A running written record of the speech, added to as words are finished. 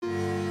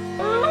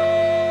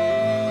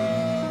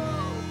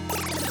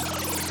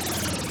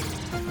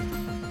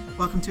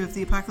Welcome to If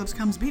the Apocalypse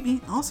Comes Beat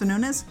Me, also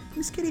known as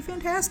Miss Kitty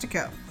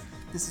Fantastico.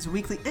 This is a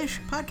weekly-ish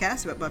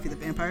podcast about Buffy the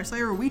Vampire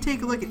Slayer where we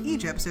take a look at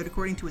each episode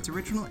according to its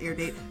original air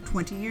date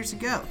 20 years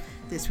ago.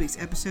 This week's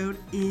episode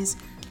is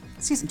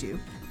Season 2,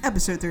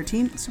 Episode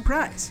 13,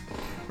 Surprise.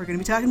 We're going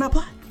to be talking about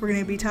plot, we're going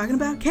to be talking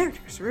about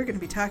characters, we're going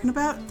to be talking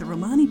about the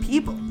Romani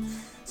people.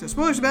 So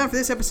spoilers abound for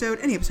this episode,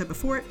 any episode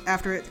before it,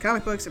 after it, the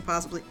comic books, and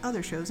possibly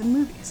other shows and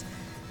movies.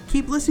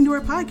 Keep listening to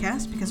our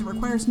podcast because it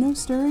requires no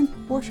stirring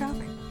or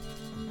shopping.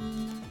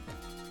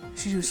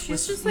 She's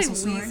just like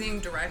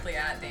wheezing directly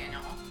at Daniel.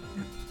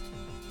 Yeah.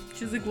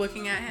 She's like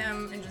looking at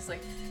him and just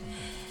like.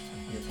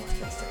 Your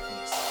podcast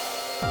techniques.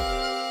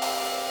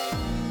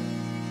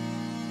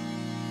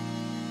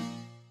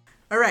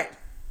 All right.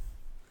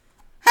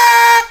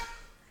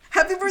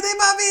 Happy birthday,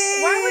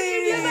 Buffy! Why would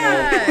you do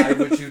that? Why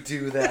would you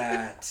do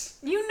that?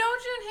 You know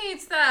Jen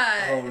hates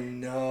that. Oh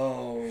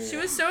no. She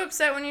was so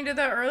upset when you did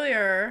that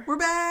earlier. We're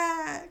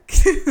back.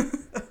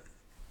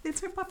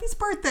 It's her puppy's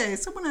birthday.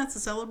 Someone has to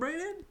celebrate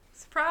it.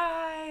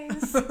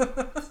 Surprise!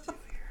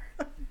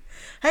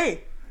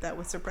 Hey, that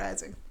was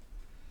surprising.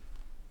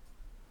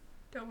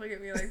 Don't look at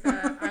me like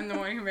that. I'm the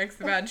one who makes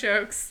the bad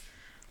jokes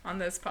on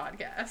this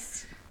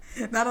podcast.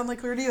 Not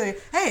unlike Cordelia.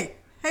 Hey,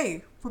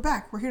 we're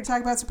back. We're here to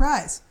talk about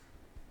Surprise.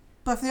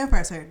 Buffy the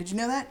Vampire Slayer. Did you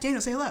know that?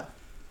 Daniel, say hello.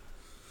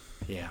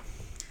 Yeah.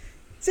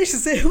 Sasha,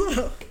 say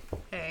hello.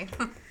 Hey.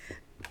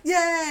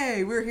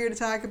 Yay! We're here to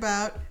talk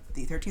about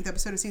the 13th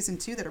episode of Season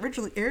 2 that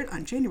originally aired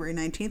on January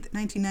 19th,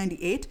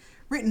 1998.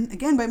 Written,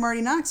 again, by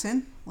Marty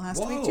Noxon.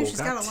 Last week, too.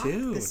 She's got a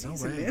lot this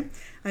season,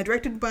 man.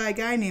 Directed by a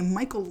guy named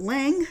Michael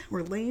Lang,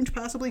 or Lange,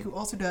 possibly, who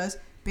also does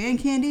Band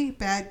Candy,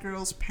 Bad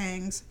Girls,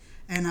 Pangs,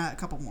 and a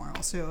couple more.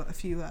 Also, a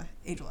few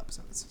Angel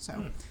episodes.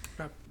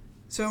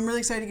 So I'm really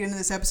excited to get into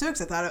this episode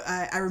because I thought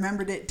I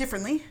remembered it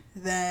differently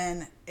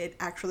than it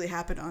actually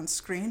happened on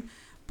screen.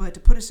 But to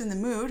put us in the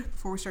mood,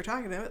 before we start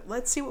talking about it,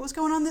 let's see what was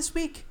going on this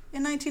week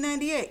in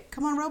 1998.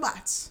 Come on,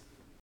 robots.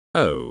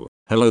 Oh,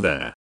 hello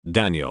there,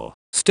 Daniel,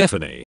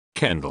 Stephanie,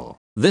 Kendall.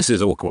 This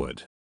is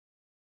awkward.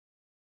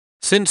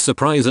 Since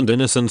Surprise and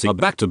Innocence are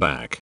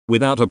back-to-back,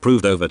 without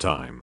approved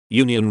overtime,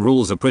 union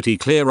rules are pretty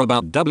clear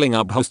about doubling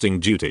up hosting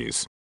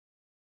duties.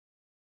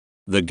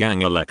 The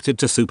gang elected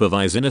to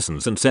supervise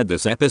Innocence and said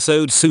this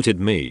episode suited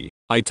me.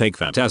 I take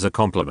that as a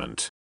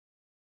compliment.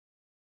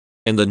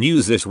 In the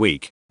news this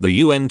week, the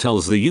UN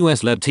tells the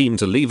US-led team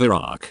to leave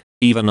Iraq,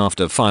 even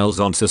after files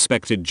on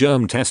suspected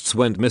germ tests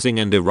went missing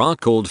and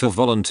Iraq called for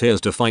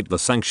volunteers to fight the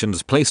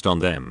sanctions placed on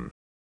them.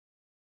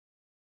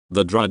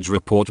 The Drudge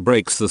Report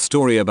breaks the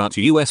story about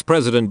US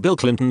President Bill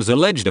Clinton's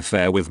alleged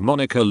affair with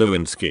Monica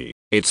Lewinsky.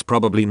 It's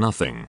probably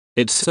nothing.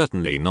 It's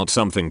certainly not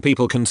something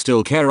people can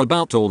still care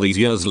about all these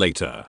years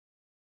later.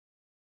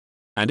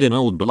 And in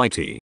Old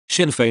Blighty,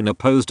 Sinn Féin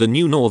opposed a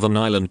new Northern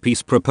Ireland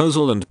peace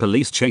proposal and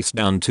police chased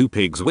down 2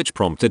 pigs, which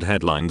prompted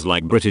headlines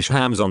like British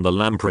hams on the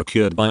lamb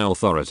procured by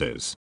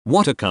authorities.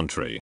 What a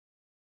country.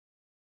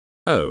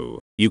 Oh,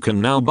 you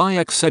can now buy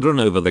Excedrin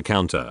over the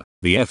counter.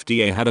 The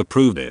FDA had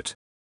approved it.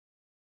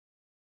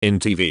 In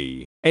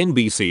TV,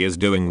 NBC is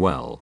doing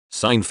well.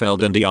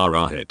 Seinfeld and ER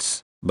are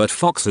hits. But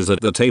Fox is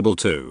at the table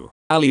too.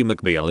 Ally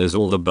McBeal is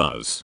all the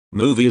buzz.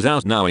 Movies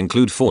out now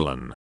include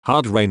Fallen,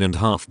 Hard Rain and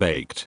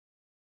Half-Baked.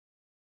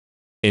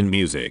 In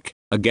music,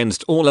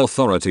 Against All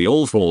Authority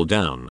All Fall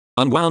Down,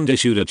 Unwound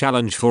issued a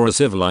challenge for a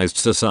civilized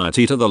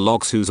society to the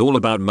Lox, who's all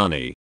about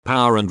money,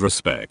 power and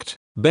respect.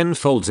 Ben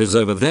Folds is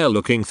over there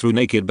looking through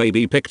naked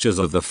baby pictures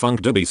of the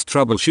Funk Da Beast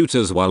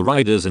troubleshooters while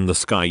Riders in the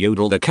Sky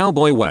yodel the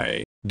cowboy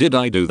way. Did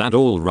I do that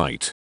all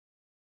right?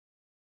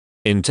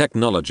 In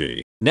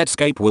technology,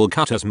 Netscape will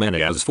cut as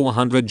many as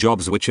 400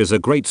 jobs, which is a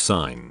great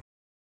sign.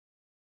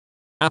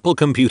 Apple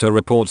Computer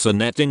reports a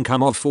net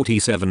income of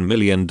 $47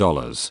 million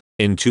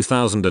in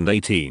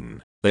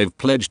 2018. They've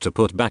pledged to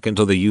put back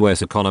into the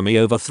US economy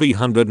over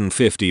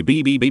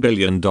 $350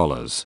 billion.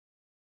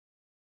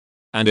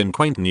 And in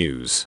quaint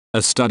news,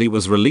 a study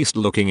was released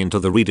looking into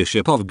the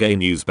readership of gay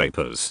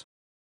newspapers.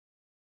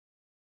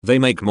 They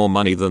make more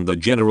money than the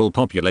general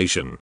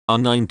population, are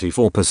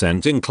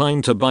 94%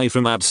 inclined to buy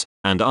from ads,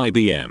 and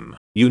IBM,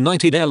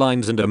 United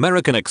Airlines and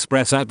American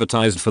Express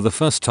advertised for the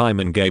first time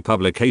in gay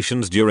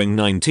publications during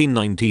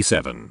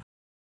 1997.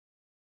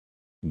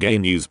 Gay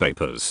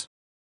newspapers.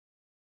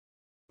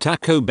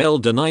 Taco Bell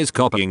denies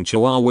copying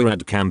Chihuahua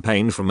ad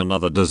campaign from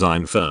another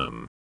design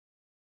firm.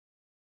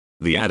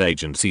 The ad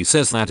agency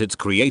says that its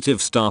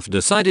creative staff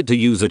decided to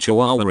use a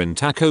Chihuahua in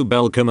Taco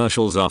Bell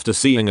commercials after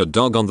seeing a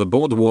dog on the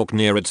boardwalk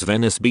near its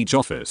Venice Beach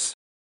office.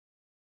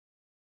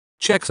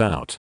 Checks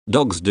out,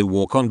 dogs do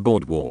walk on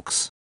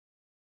boardwalks.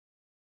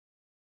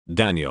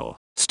 Daniel,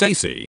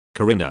 Stacy,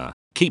 Corinna,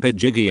 keep it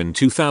jiggy in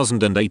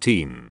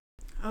 2018.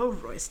 Oh,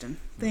 Royston.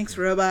 Thanks,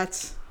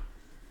 robots.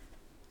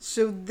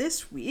 So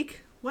this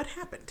week, what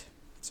happened?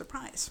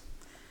 Surprise.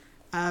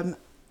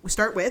 We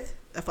start with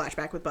a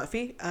flashback with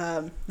Buffy.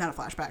 Not a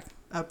flashback.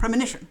 A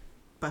premonition.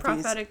 Buffy's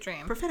Prophetic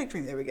dream. Prophetic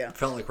dream, there we go.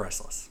 Felt like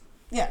Restless.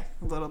 Yeah,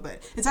 a little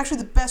bit. It's actually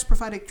the best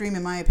prophetic dream,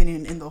 in my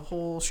opinion, in the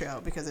whole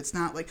show, because it's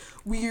not like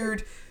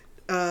weird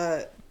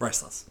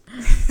Priceless.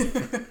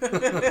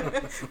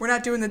 We're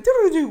not doing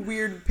the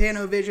weird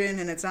Panovision,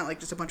 and it's not like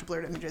just a bunch of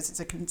blurred images. It's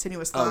a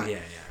continuous thought. Oh, yeah.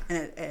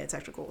 And it's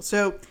actually cool.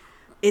 So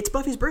it's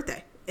Buffy's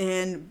birthday.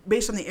 And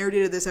based on the air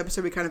date of this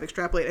episode, we kind of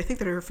extrapolate. I think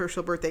that her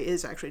official birthday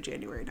is actually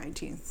January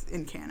 19th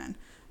in canon,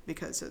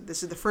 because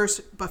this is the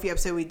first Buffy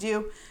episode we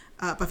do.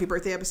 Buffy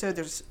birthday episode.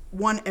 There's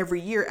one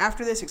every year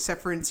after this,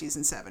 except for in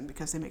season 7,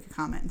 because they make a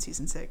comment in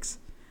season 6.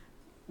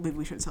 Maybe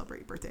we shouldn't celebrate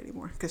your birthday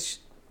anymore, because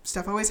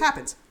stuff always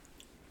happens.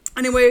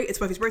 Anyway, it's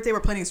Buffy's birthday.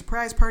 We're planning a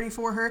surprise party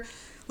for her.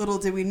 Little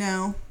did we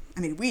know,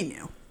 we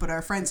knew, but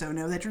our friends don't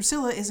know, that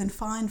Drusilla is in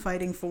fine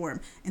fighting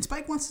form. And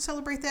Spike wants to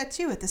celebrate that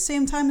too at the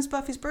same time as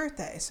Buffy's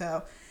birthday.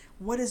 So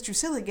what does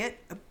Drusilla get?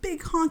 A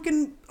big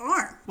honking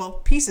arm. Well,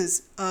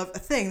 pieces of a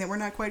thing that we're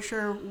not quite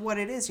sure what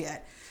it is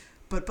yet.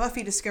 But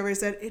Buffy discovers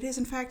that it is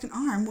in fact an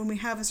arm when we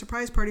have a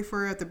surprise party for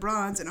her at the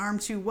Bronze. An arm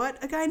to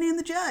what? A guy named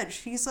the Judge.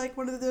 He's like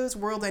one of those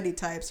world-ending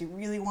types. He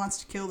really wants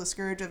to kill the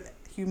scourge of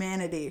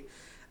humanity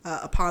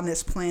upon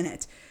this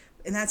planet.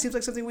 And that seems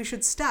like something we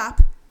should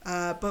stop.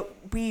 But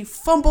we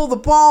fumble the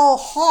ball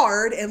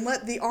hard and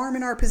let the arm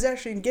in our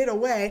possession get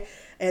away.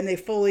 And they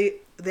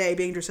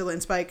being Drusilla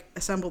and Spike,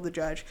 assemble the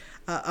Judge,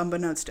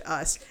 unbeknownst to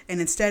us.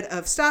 And instead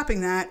of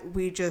stopping that,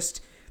 we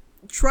just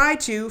try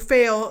to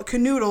fail,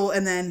 canoodle,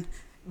 and then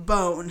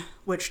bone,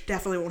 which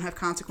definitely won't have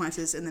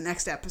consequences in the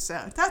next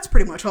episode. That's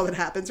pretty much all that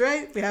happens,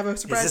 right? We have a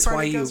surprise Is this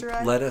party. why Goes you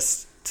around. led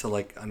us to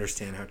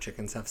understand how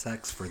chickens have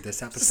sex for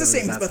this episode? It's the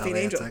same as That's Buffy how and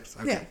they have Angel. sex?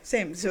 Okay. Yeah,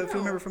 same. So if you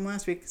remember from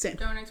last week, same.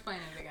 Don't explain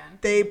it again.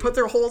 They put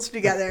their holes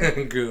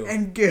together Goo.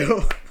 and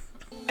goo.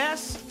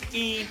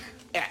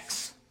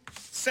 S-E-X.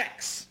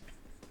 Sex.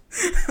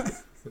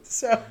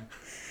 So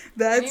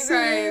that's You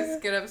guys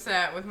get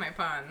upset with my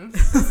puns.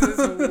 This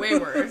is way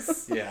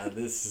worse. Yeah,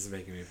 this is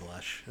making me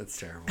blush. That's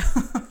terrible.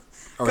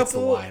 Or it's the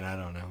Couple- wine, I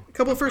don't know. a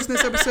couple first in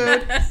this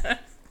episode.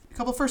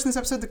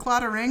 The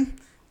Claddagh Ring,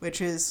 which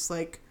is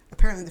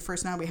apparently the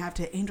first nod we have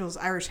to Angel's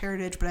Irish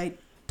heritage, but I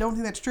don't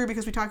think that's true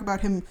because we talk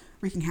about him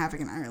wreaking havoc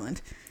in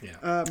Ireland.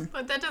 Yeah.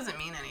 But that doesn't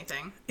mean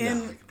anything. And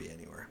No, it could be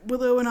anywhere.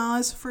 Willow and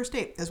Oz first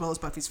date, as well as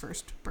Buffy's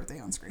first birthday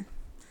on screen.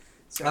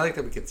 So I like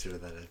that we consider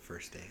that a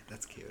first date.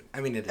 That's cute.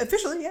 It is.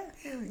 officially, yeah.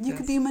 You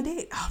could be my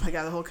date. Oh my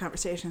god, the whole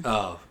conversation.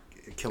 Oh,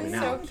 kill me It's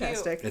now. so cute.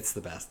 Fantastic. It's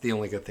the best. The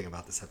only good thing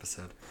about this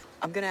episode.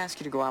 I'm gonna ask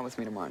you to go out with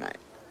me tomorrow night.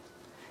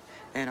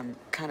 And I'm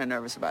kind of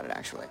nervous about it,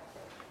 actually.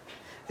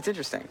 It's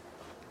interesting.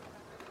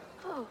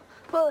 Oh,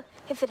 well,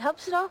 if it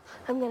helps at all,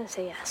 I'm gonna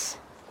say yes.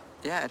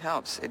 Yeah, it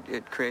helps.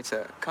 It creates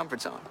a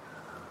comfort zone.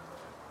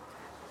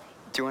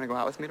 Do you want to go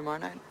out with me tomorrow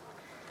night?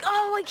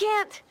 Oh, I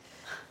can't.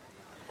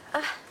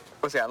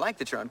 Well, see, I like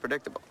that you're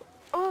unpredictable.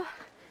 Oh,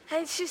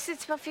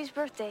 it's Buffy's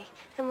birthday,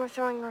 and we're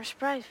throwing our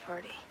surprise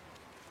party.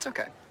 It's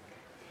okay.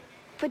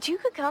 But you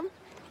could come,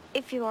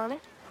 if you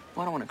wanted.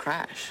 Well, I don't want to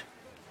crash.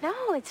 No,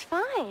 it's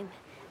fine.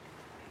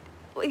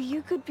 Well,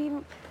 you could be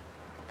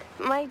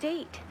my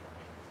date.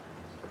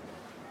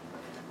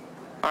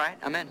 All right,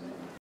 I'm in.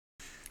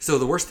 So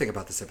the worst thing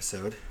about this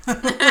episode,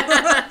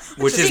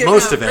 which is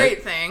most of it.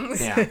 Great things.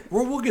 Yeah,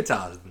 we'll get to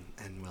Oz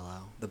and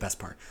Willow, the best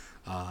part.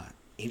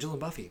 Angel and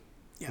Buffy.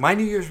 Yeah. My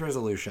New Year's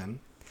resolution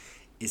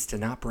is to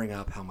not bring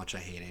up how much I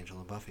hate Angel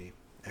and Buffy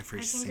every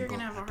I think single you're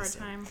gonna have episode.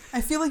 a hard time.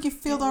 I feel like you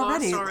failed You've lost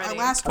already. already.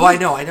 Last Oh,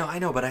 week. I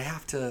know, but I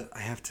have to. Okay. I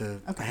have to.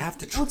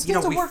 Well, it's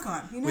things to work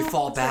on, we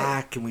fall That's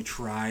right. back and we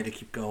try to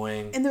keep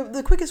going. And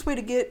the quickest way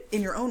to get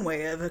in your own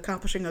way of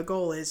accomplishing a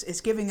goal is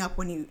giving up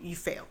when you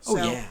fail. Oh,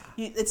 So yeah.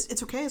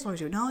 It's okay as long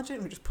as you acknowledge it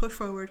and we just push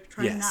forward,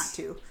 trying Yes. not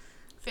to.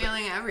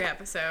 Failing every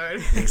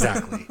episode.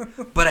 Exactly.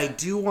 But I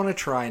do want to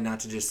try not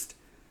to just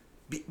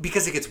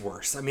because it gets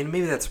worse.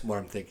 Maybe that's what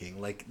I'm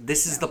thinking.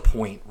 This is the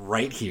point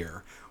right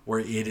here where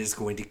it is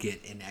going to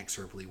get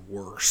inexorably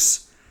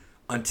worse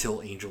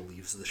until Angel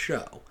leaves the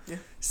show. Yeah.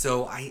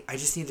 So I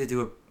just need to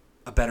do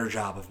a better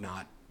job of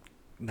not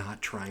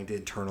trying to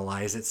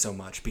internalize it so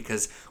much,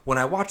 because when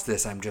I watch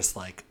this, I'm just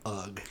like,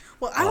 ugh.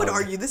 Well, I would ugh,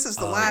 argue this is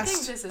the ugh, I think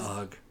last. this is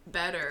ugh.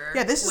 better.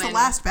 Yeah, this is the when-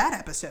 last bad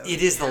episode.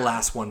 It is the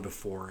last one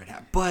before it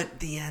happened. But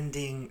the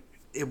ending,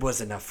 it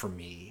was enough for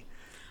me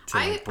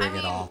to bring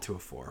it all to a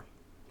 4.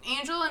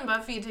 Angel and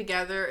Buffy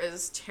together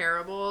is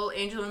terrible.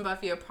 Angel and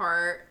Buffy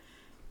apart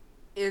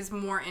is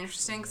more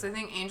interesting because I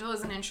think Angel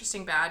is an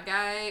interesting bad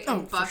guy.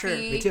 Oh, and for Buffy, sure.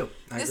 Me too.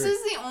 I this agree.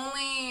 is the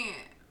only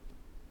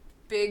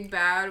big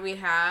bad we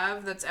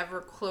have that's ever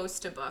close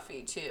to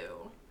Buffy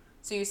too.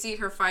 So you see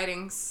her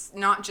fighting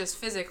not just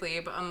physically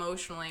but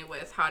emotionally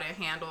with how to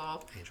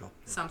handle Angel.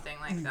 something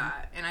like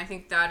that, and I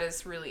think that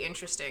is really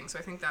interesting. So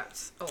I think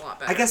that's a lot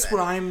better. I guess than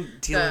what I'm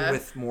dealing the,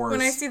 with more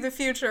when I is... see the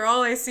future,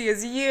 all I see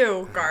is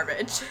you,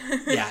 garbage.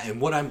 Yeah, and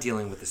what I'm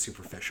dealing with is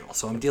superficial.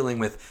 So I'm dealing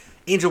with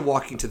Angel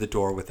walking to the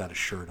door without a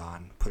shirt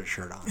on. Put a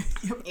shirt on.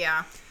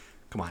 Yeah.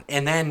 Come on.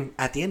 And then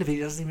at the end of it, he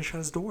doesn't even shut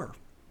his door.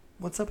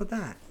 What's up with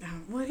that?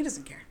 Well, he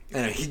doesn't care.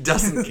 And he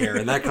doesn't care,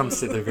 and that comes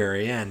to the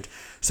very end.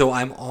 So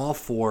I'm all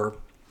for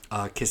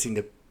kissing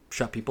to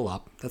shut people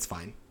up. That's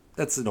fine.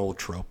 That's an old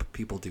trope.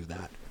 People do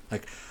that.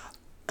 I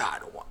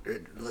don't want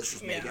it. Let's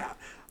just make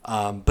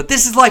out. But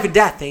this is life and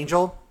death,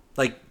 Angel.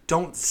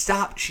 don't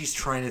stop. She's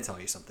trying to tell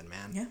you something,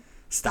 man. Yeah.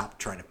 Stop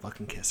trying to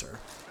fucking kiss her.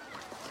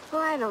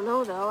 Well, I don't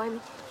know, though. I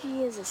mean,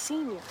 he is a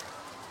senior.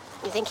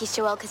 You think he's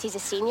too old because he's a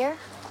senior?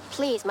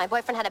 Please, my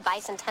boyfriend had a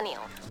bicentennial.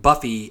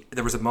 Buffy,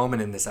 there was a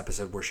moment in this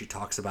episode where she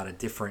talks about a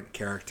different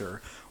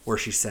character where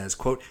she says,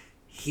 quote,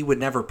 he would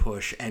never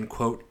push, and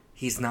quote,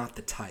 he's not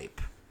the type.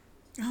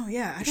 Oh,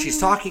 yeah. She's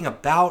talking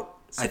about,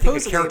 I think, a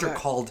Supposedly character about-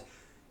 called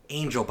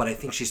Angel, but I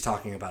think she's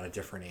talking about a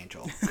different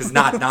Angel. Because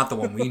not the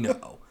one we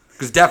know.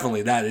 Because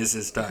definitely that is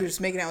his type. He was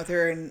making out with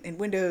her in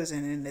windows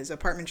and in his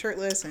apartment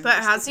shirtless. And But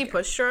has he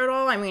pushed her at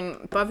all? I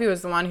mean, Buffy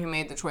was the one who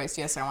made the choice,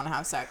 yes, I want to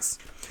have sex.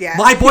 Yeah.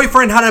 My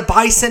boyfriend had a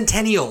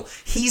bicentennial.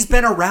 He's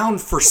been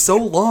around for so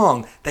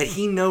long that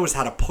he knows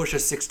how to push a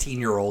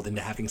 16-year-old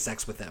into having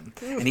sex with him.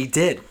 And he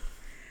did.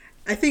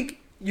 I think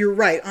you're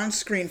right on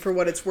screen for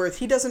what it's worth.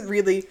 He doesn't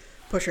really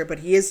push her, but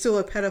he is still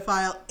a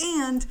pedophile.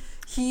 And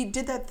he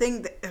did that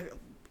thing that,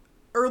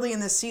 early in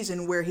this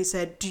season where he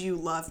said, "Do you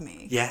love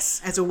me?"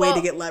 Yes. As a way to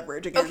get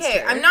leverage against her.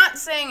 Okay, I'm not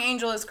saying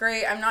Angel is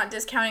great. I'm not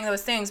discounting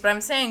those things, but I'm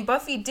saying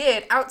Buffy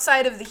did,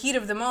 outside of the heat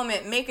of the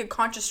moment, make a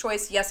conscious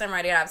choice. Yes, I'm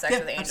ready to have sex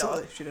with Angel.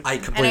 Absolutely. She did. I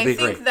And completely I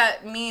think agree.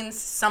 that means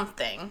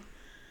something.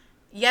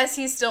 Yes,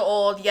 he's still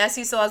old. Yes,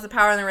 he still has the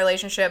power in the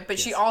relationship, but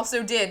she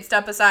also did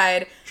step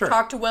aside, Sure.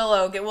 talk to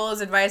Willow, get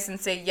Willow's advice, and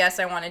say, yes,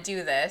 I want to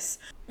do this.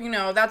 You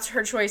know, that's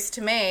her choice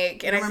to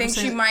make. And I think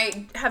she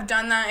might have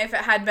done that if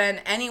it had been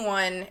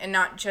anyone and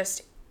not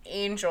just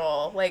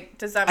Angel. Like,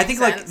 does that make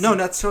sense? I think, no,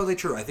 that's totally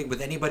true. I think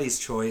with anybody's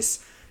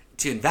choice,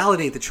 to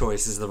invalidate the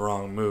choice is the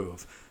wrong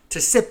move. To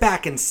sit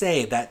back and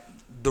say that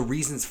the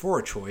reasons for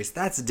a choice,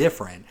 that's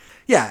different.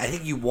 Yeah, I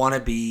think you want to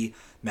be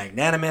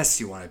magnanimous,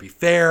 you want to be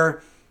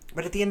fair,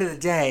 but at the end of the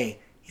day,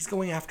 he's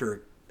going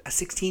after a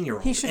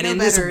 16-year-old. He should and know in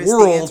this better is the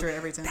world, answer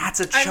every time.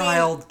 that's a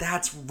child,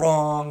 that's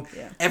wrong.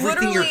 Yeah.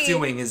 Everything you're Literally-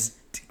 doing is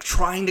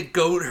trying to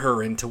goad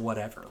her into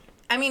whatever.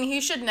 I mean,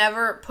 he should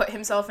never put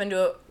himself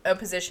into a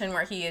position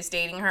where he is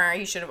dating her.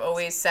 He should have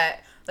always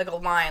set, like, a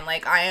line.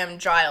 Like, I am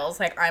Giles.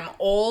 Like, I'm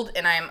old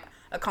and I'm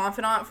a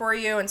confidant for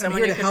you and someone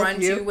here you to can help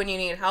run you. to when you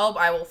need help.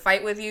 I will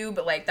fight with you,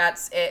 but, like,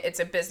 that's it. It's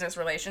a business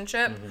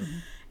relationship. Mm-hmm.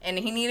 And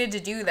he needed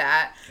to do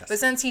that. Yes. But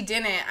since he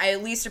didn't, I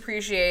at least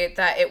appreciate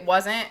that it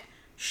wasn't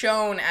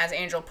shown as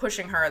Angel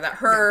pushing her,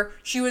 that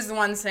she was the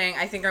one saying,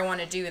 I think I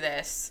want to do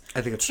this. I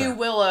think it's to fair.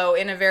 Willow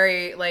in a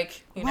very,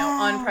 like, you know,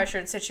 Wow.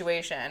 unpressured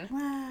situation.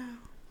 Wow.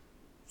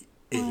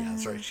 Yeah,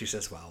 that's right. She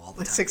says wow all the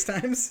Like time. 6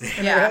 times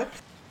in Yeah. a row.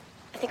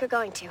 I think we're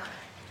going to.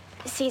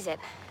 Seize it.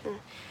 And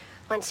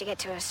once you get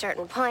to a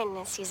certain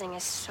point, seizing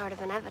is sort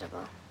of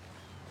inevitable.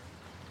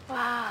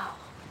 Wow.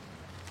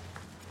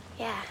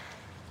 Yeah.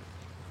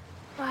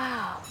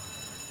 Wow.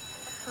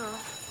 Oh.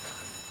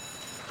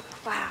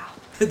 Wow.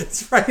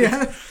 That's right.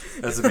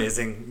 That's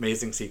amazing,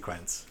 amazing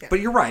sequence. Yeah. But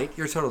you're right.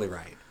 You're totally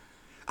right.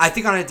 I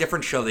think on a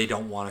different show, they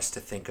don't want us to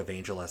think of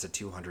Angel as a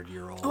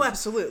 200-year-old Oh,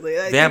 absolutely.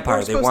 vampire. We're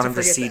They supposed want him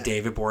to forget see that.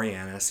 David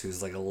Boreanaz,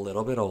 who's like a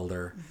little bit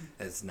older.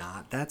 It's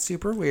not that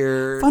super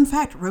weird. Fun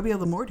fact, Robia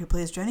Lamorte, who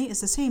plays Jenny, is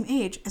the same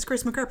age as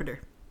Chris McCarpenter,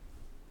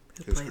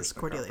 who Who's plays Chris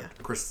Cordelia.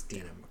 McCarver?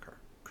 Christina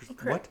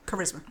McCarver. What?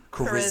 Charisma.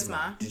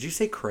 Charisma. Did you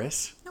say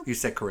Chris? Nope. You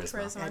said charisma.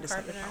 Charisma. Yeah, I just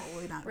said it Carpenter.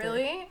 probably not.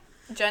 Really?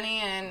 Jenny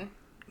and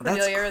That's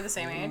Cordelia are the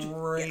same age?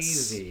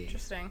 Crazy.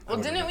 Interesting. I Well,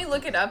 would've didn't we never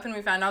look thought it up and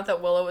we found out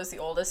that Willow was the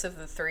oldest of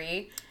the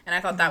 3? And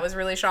I thought that was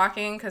really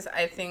shocking because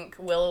I think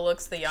Willow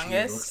looks the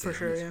youngest. looks For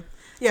sure, yeah.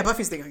 Yeah,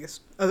 Buffy's the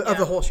youngest of Yeah.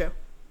 the whole show.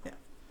 Yeah.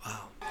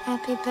 Wow.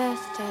 Happy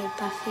birthday,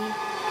 Buffy.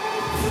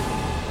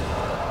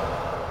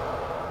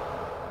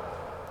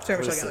 Sarah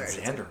I would Michelle have Gellar.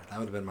 said Xander. That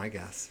would have been my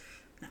guess.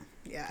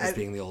 Yeah, As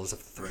being the oldest of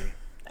the 3.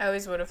 I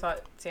always would have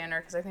thought Xander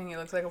because I think he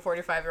looks like a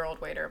 45-year-old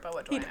waiter, but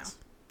what do I know?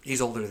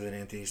 He's older than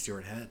Anthony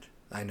Stewart Head.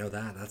 I know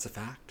that. That's a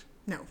fact.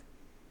 no.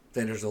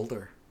 Xander's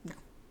older.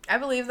 I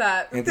believe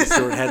that. Anthony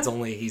Stewart Head's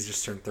he's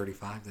just turned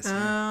 35 this year.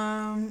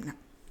 No.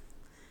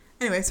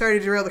 Anyway, sorry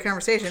to derail the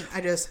conversation.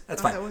 I just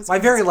That's thought fine. that was My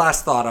very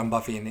last thought on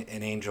Buffy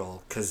and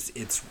Angel, because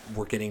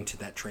we're getting to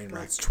that train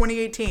wreck It's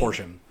 2018.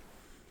 portion.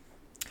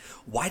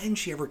 Why didn't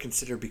she ever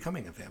consider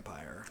becoming a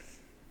vampire?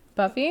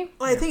 Buffy?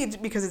 Well, I think it's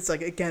because it's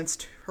like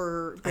against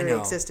her I very know.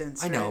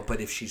 existence. I know, right? but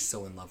if she's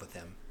so in love with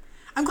him.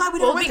 I'm glad we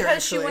didn't Well, went there,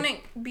 because she actually.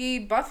 wouldn't be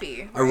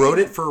Buffy. I wrote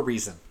it for a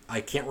reason.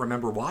 I can't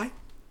remember why,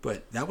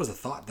 but that was a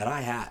thought that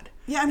I had.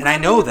 Yeah, I'm and glad I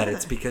we know didn't that do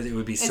it's that. because it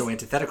would be so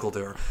antithetical to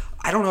her.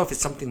 I don't know if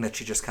it's something that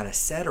she just kind of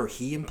said or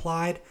he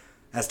implied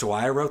as to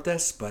why I wrote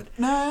this, but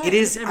No, it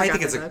is. I never I got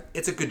think that.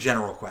 it's a good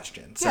general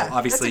question. So Yeah, that's a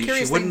obviously she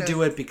curious thing wouldn't to-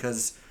 do it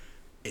because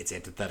it's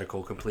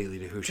antithetical completely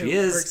to who To she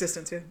her is.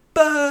 existence, yeah.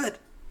 But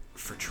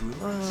for true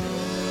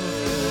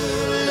love.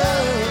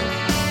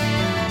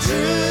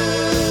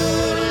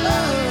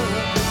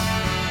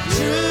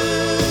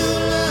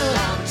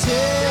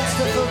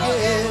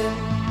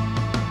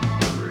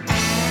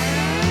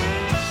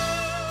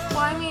 Well,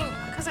 I mean,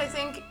 because I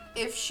think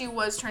if she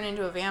was turned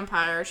into a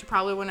vampire, she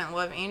probably wouldn't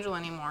love Angel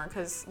anymore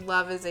because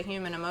love is a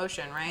human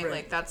emotion, right? Right.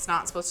 Like, that's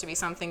not supposed to be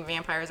something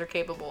vampires are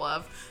capable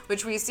of,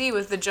 which we see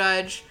with the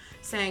judge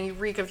saying you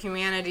reek of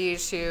humanity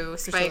to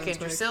Spike and Spike,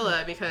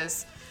 Drusilla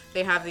because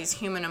they have these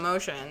human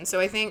emotions. So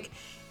I think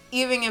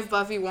even if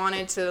Buffy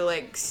wanted to,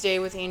 like, stay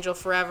with Angel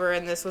forever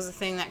and this was a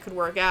thing that could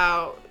work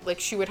out, like,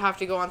 she would have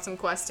to go on some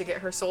quest to get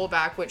her soul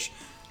back, which,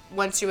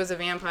 once she was a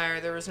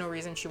vampire, there was no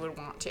reason she would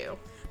want to.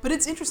 But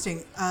it's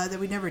interesting that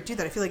we never do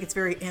that. I feel like it's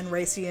very Anne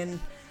Ricean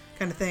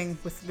kind of thing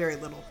with very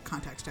little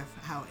context of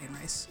how Anne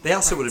Rice They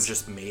also would have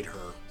just made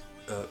her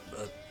a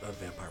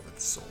vampire with a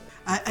soul.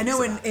 I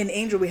know in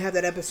Angel we have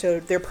that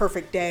episode, Their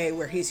Perfect Day,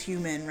 where he's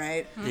human,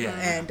 right? Yeah.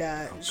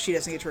 And she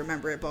doesn't get to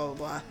remember it, blah, blah,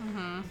 blah.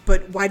 Mm-hmm.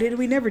 But why did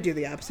we never do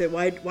the opposite?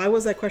 Why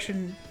was that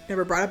question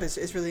never brought up?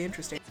 It's really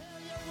interesting.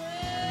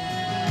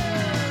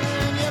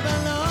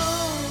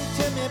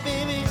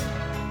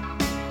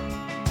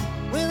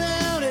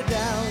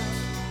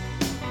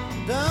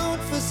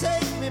 Don't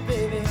forsake me,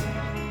 baby.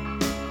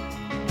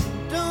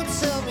 Don't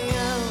sell me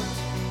out.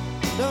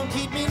 Don't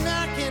keep me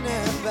knocking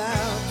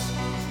about.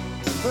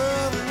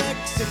 From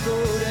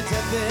Mexico to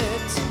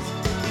Tibet.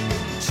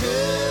 True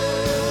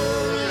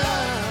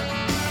love.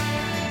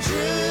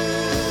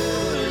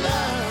 True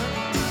love.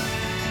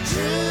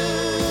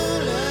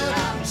 True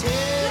love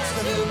takes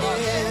me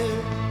there.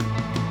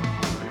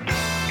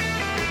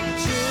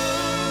 True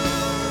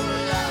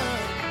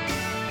love.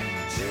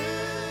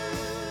 True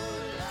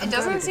love. It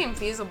doesn't seem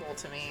feasible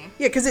to me.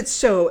 Yeah, because it's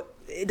so...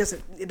 It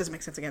doesn't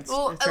make sense against...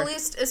 Well, at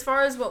least as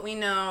far as what we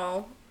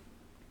know,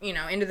 you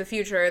know, into the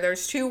future,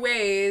 there's two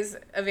ways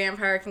a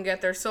vampire can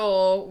get their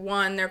soul.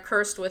 One, they're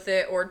cursed with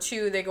it, or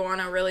two, they go on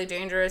a really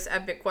dangerous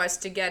epic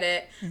quest to get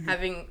it,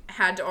 having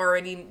had to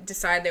already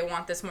decide they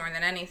want this more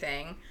than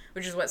anything,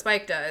 which is what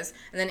Spike does.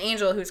 And then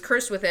Angel, who's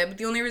cursed with it, but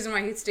the only reason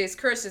why he stays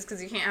cursed is because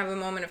he can't have a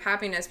moment of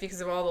happiness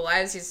because of all the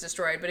lives he's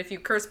destroyed. But if you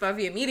curse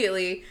Buffy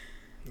immediately,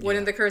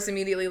 wouldn't the curse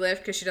immediately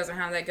lift because she doesn't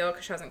have that guilt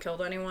because she hasn't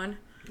killed anyone?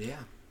 Yeah.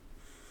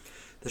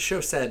 The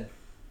show said,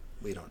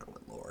 we don't know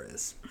what lore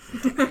is.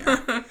 We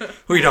don't care.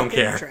 We don't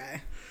care.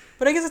 Try.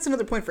 But I guess that's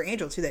another point for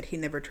Angel, too, that he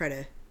never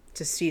tried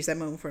to seize that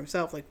moment for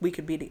himself. Like, we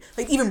could be...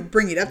 Like, even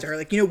bring it up to her.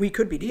 Like, you know, we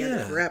could be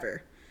together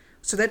forever.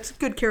 So that's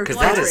good character.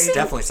 Because that is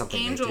definitely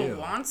something Angel they do.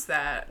 wants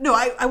that. No,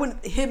 I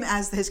wouldn't... Him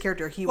as his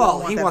character, he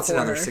wants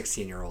another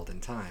 16-year-old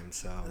in time,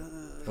 so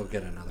he'll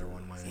get another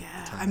one when the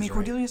time I mean, is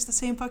right. Cordelia's the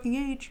same fucking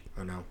age.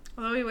 Oh, no.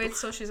 Although he waits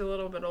till she's a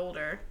little bit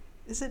older.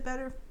 Is it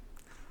better?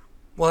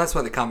 Well, that's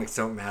why the comics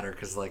don't matter,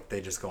 because like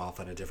they just go off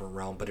in a different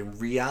realm. But in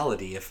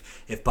reality,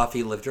 if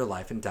Buffy lived her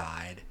life and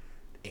died,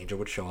 Angel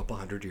would show up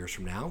 100 years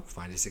from now,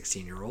 find a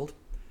 16-year-old,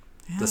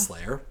 the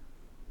Slayer,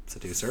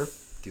 seduce her,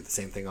 do the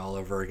same thing all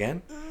over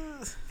again.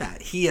 Yeah,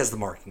 he has the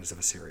markings of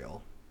a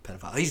serial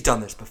pedophile. He's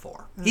done this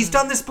before. He's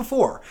done this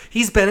before.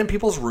 He's been in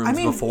people's rooms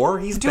before.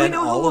 He's been all around. Do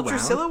we know how old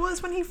Drusilla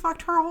was when he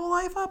fucked her whole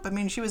life up? I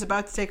mean, she was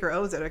about to take her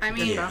oaths at a... I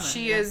mean,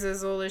 she is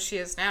as old as she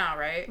is now,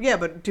 right? Yeah,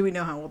 but do we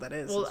know how old that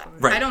is? Well,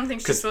 right. I don't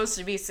think she's supposed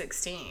to be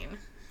 16.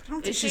 I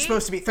don't think she's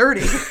supposed to be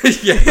 30.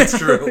 Yeah, that's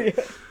true.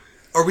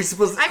 Are we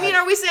supposed to... I mean,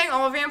 are we saying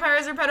all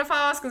vampires are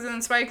pedophiles? Because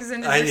then Spike is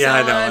into Drusilla. Yeah,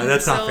 I know.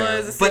 That's not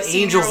fair. But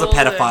Angel's a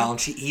pedophile,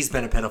 and he's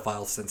been a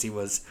pedophile since he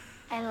was...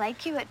 I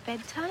like you at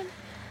bedtime?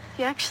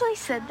 You actually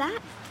said that?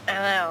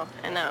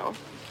 I know.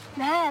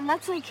 Man,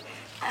 that's like,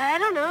 I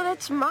don't know,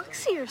 that's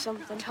Moxie or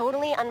something.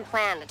 Totally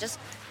unplanned. It just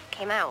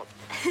came out.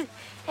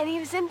 And he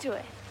was into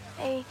it.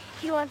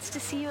 He wants to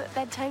see you at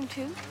bedtime,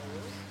 too?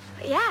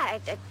 Yeah,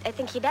 I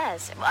think he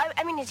does. Well,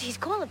 I mean, he's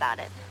cool about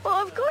it.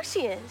 Well, of course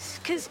he is,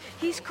 because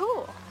he's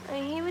cool. I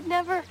mean, he would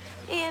never,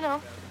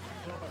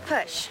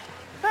 push.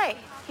 Right.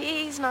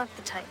 He's not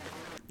the type.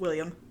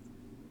 William.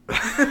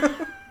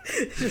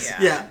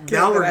 Yeah,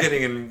 now we're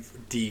getting in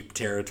deep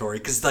territory.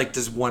 Because, like,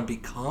 does one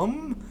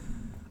become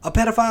a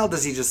pedophile?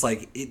 Does he just,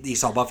 like, he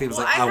saw Buffy and was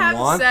like, I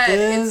want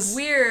this? It's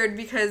weird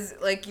because,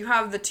 like, you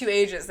have the two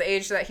ages. The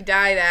age that he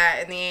died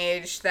at and the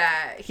age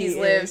that he's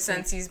lived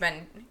since he's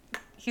been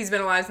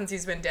alive since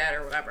he's been dead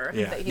or whatever.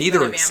 Yeah, that he's neither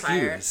been a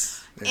vampire.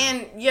 excuse. Yeah.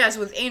 And, yes,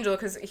 with Angel,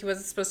 because he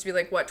was supposed to be,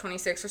 like,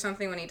 26 or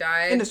something when he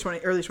died? In his early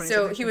 20s.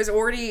 So he was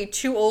already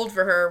too old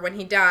for her when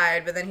he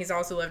died, but then he's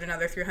also lived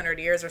another 300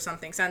 years or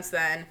something since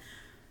then,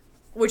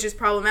 which is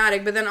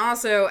problematic. But then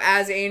also,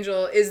 as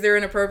Angel, is there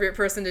an appropriate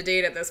person to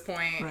date at this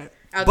point? Right.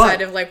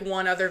 Outside of, like,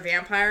 one other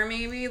vampire,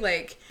 maybe?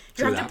 Like,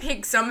 you have to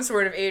pick some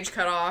sort of age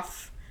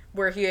cutoff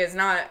where he is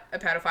not a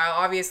pedophile.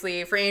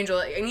 Obviously, for Angel,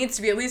 it needs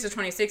to be at least a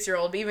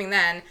 26-year-old, but even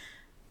then,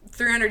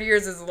 300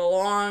 years is a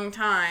long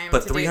time.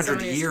 But to 300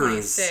 date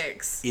years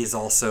 26. is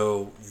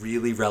also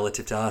really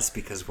relative to us,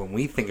 because when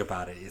we think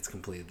about it, it's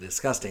completely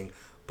disgusting.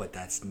 But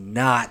that's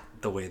not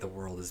the way the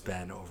world has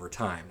been over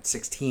time.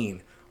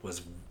 16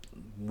 was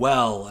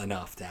well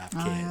enough to have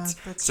kids.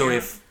 So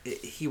if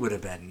he would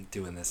have been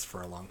doing this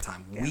for a long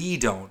time. We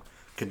don't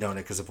condone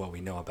it because of what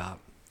we know about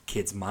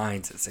kids'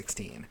 minds at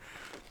 16.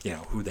 You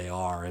know, who they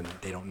are, and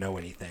they don't know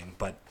anything.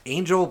 But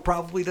Angel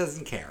probably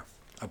doesn't care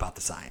about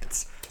the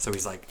science. So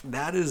he's like,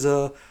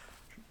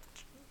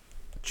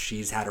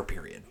 she's had her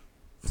period.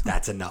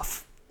 That's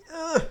enough.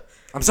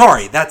 I'm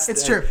sorry.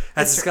 It's true.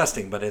 That's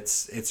disgusting, but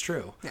it's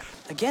true. Yeah.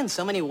 Again,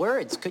 so many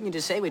words. Couldn't you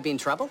just say we'd be in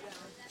trouble?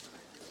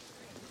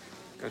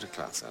 Go to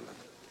class, Ellen.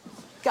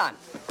 Gone.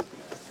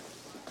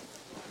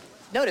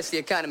 Notice the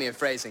economy of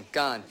phrasing.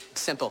 Gone.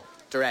 Simple.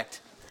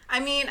 Direct. I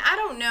mean, I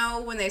don't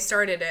know when they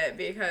started it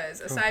because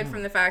aside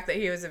from the fact that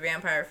he was a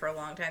vampire for a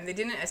long time, they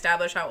didn't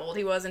establish how old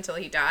he was until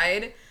he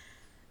died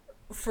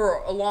for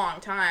a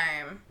long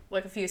time,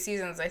 like a few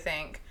seasons, I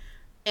think.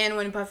 And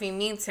when Buffy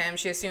meets him,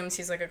 she assumes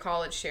he's like a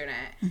college student.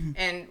 Mm-hmm.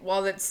 And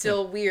while that's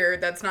still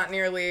weird, that's not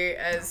nearly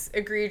as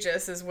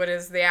egregious as what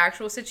is the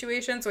actual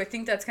situation. So I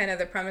think that's kind of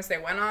the premise they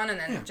went on, and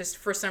then just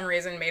for some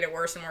reason made it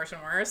worse and worse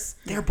and worse.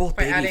 They're both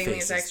baby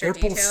faces. They're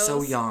both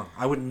so young.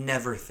 I would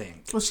never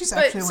think. Well, she's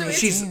actually only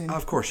 18.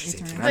 Of course she's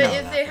 18. But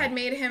if they had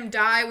made him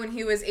die when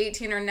he was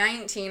 18 or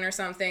 19 or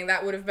something,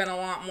 that would have been a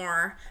lot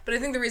more. But I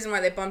think the reason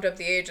why they bumped up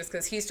the age is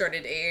because he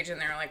started to age,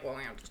 and they're like, well,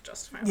 we have to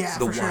justify this. Yeah,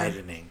 the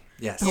widening. Sure.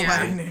 Yes.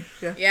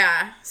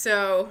 Yeah.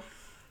 So,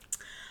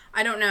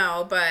 I don't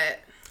know, but...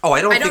 Oh,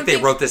 I don't think they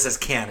wrote this as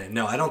canon.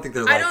 No, I don't think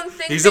they're like,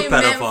 he's a pedophile.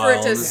 Meant for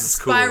it to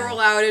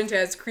spiral out into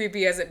as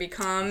creepy as it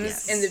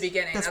becomes in the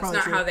beginning. That's not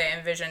how they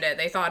envisioned it.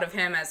 They thought of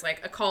him as like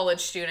a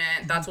college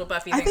student. That's what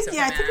Buffy thinks of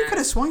him I think we could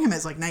have swung him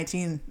as like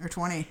 19 or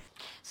 20.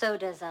 So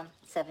does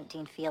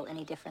 17 feel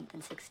any different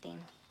than 16?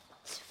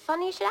 It's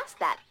funny you should ask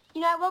that.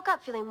 You know, I woke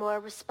up feeling more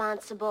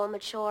responsible,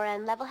 mature,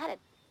 and level-headed.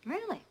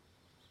 Really?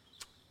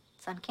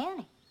 It's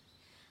uncanny.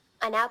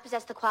 I now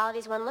possess the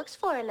qualities one looks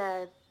for in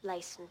a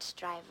licensed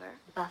driver.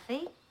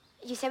 Buffy?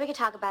 You said we could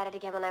talk about it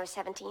again when I was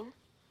 17.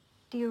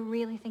 Do you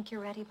really think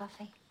you're ready,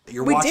 Buffy?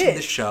 You're watching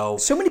the show.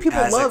 So many people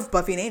love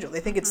Buffy and Angel.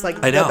 They think it's like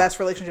the best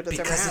relationship that's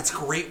ever happened. Because it's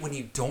great when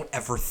you don't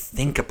ever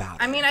think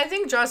about it. I mean, I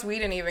think Joss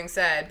Whedon even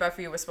said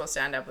Buffy was supposed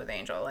to end up with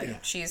Angel.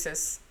 Like, she's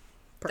his...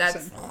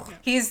 person.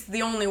 He's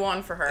the only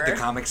one for her. The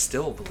comics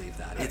still believe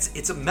that.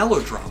 It's a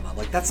melodrama.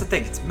 Like, that's the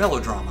thing. It's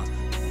melodrama.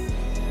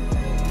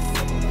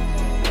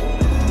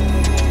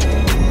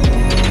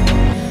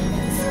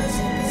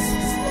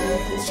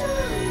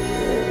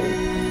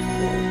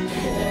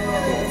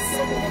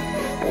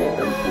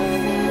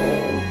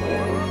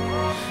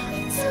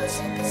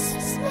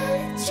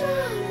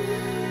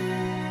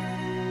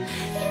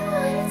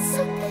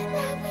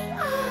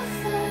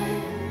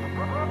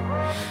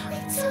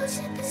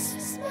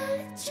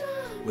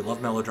 We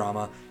love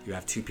melodrama. You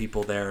have two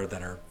people there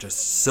that are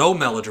just so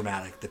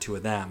melodramatic, the two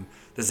of them.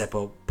 The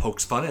Zeppo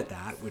pokes fun at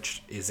that,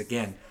 which is,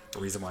 again, the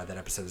reason why that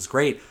episode is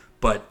great.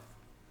 But,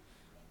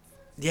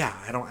 yeah,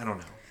 I don't know.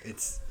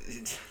 It's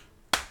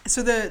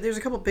So there's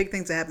a couple big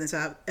things that happen in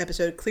this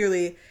episode.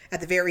 Clearly,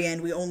 at the very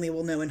end, we only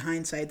will know in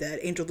hindsight that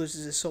Angel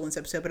loses his soul in this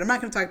episode. But I'm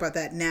not going to talk about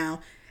that now,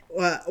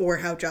 or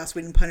how Joss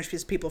Whedon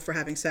punishes people for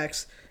having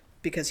sex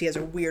because he has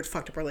a weird,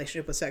 fucked up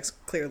relationship with sex,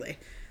 clearly.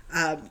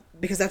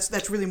 Because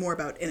that's really more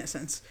about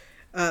innocence.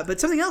 But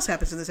something else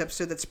happens in this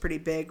episode that's pretty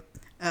big.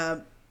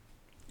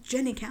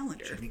 Jenny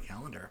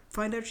Calendar.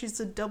 Find out she's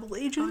a double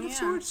agent of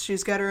sorts.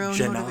 She's got her own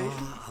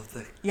motivation.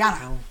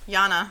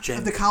 Yana.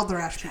 Of the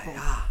Calderash people.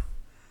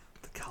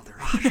 The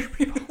Calderash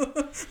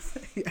people.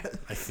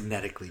 I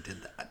phonetically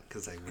did that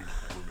because I would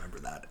not remember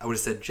that. I would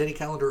have said Jenny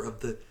Calendar of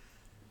the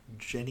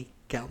Jenny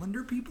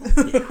Calendar people.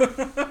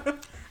 Yeah.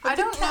 I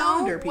don't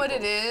know what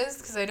it is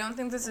because I don't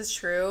think this is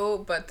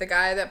true, but the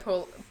guy that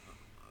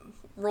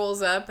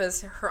rolls up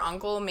as her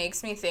uncle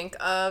makes me think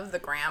of the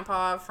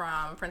grandpa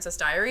from Princess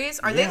Diaries.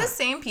 Are they the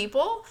same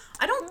people?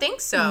 I don't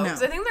think so.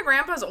 Because I think the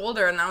grandpa's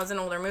older and that was an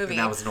older movie.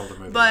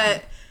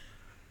 But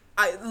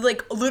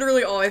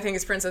literally all I think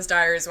is Princess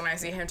Diaries when I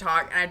see him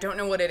talk, and I don't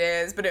know what it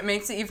is, but it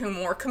makes it even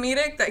more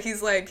comedic that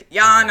he's like,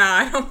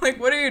 Yana. And I'm like,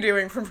 what are you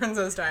doing from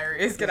Princess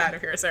Diaries? Get out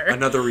of here, sir.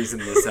 Another reason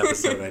this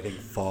episode, I think,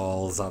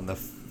 falls on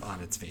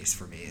its face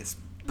for me is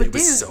it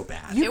was so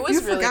bad. It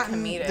was really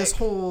comedic. This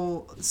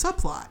whole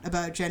subplot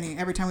about Jenny,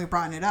 every time we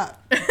brought it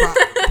up.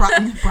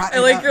 I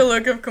like your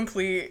look of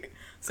complete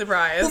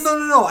surprise. Well,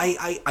 no.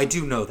 I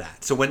do know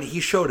that. So when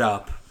he showed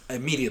up,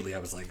 immediately I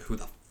was like, who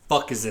the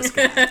fuck is this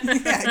guy?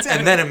 Exactly.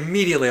 And then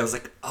immediately I was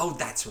like, oh,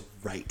 that's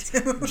right.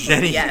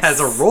 Jenny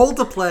has a role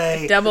to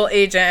play. Double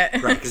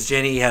agent. Right, because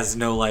Jenny has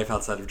no life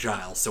outside of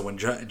Giles. So when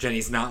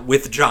Jenny's not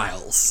with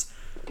Giles...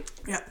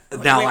 Yeah.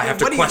 Now I have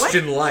to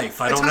question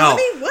life. I don't know.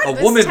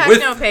 A woman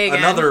with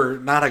another,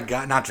 not a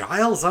guy, not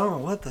Giles. Oh,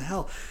 what the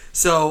hell?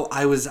 So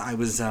I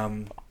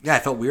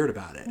felt weird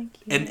about it.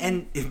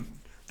 And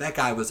that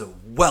guy was a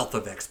wealth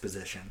of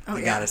exposition.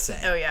 I gotta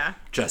say. Oh yeah.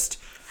 Just.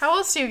 How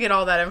else do you get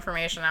all that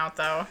information out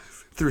though?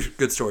 Through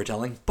good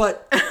storytelling.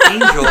 But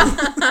Angel.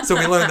 So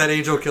we learned that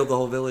Angel killed the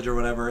whole village or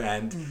whatever,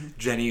 and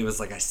Jenny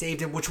was like, I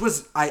saved him, which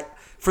was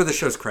for the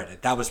show's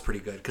credit, that was pretty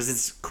good because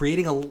it's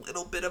creating a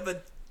little bit of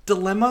a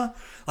dilemma.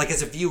 Like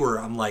as a viewer,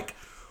 I'm like,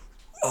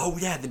 oh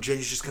yeah, then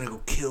Jenny's just gonna go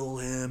kill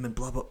him and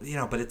blah blah,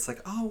 but it's like,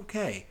 oh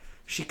okay,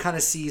 she kind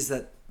of sees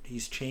that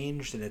he's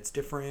changed and it's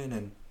different.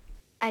 And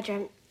I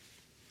dreamt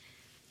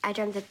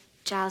that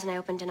Giles and I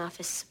opened an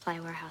office supply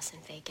warehouse in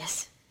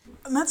Vegas.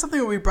 And that's something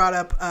that we brought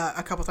up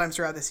a couple times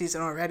throughout the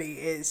season already,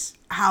 is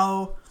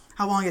how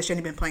long has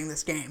Jenny been playing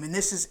this game? And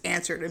this is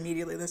answered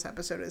immediately. This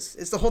episode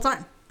is the whole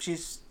time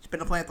she's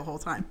been playing it the whole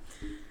time.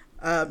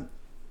 I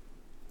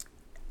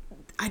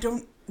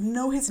don't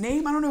know his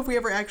name. I don't know if we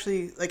ever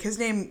actually, his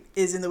name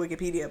is in the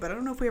Wikipedia, but I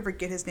don't know if we ever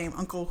get his name,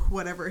 Uncle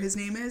whatever his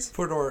name is.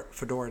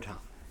 Fedora Tom.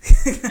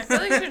 I feel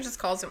like she just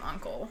calls him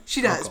Uncle.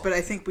 She does, but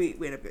I think we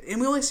end up... And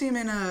we only see him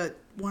in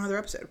one other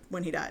episode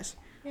when he dies.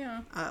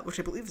 Yeah. Which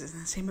I believe is in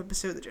the same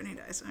episode that Jenny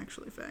dies,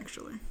 factually.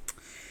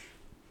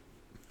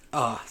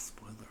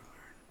 Spoiler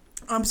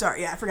alert. I'm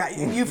sorry, I forgot.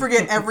 You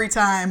forget every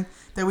time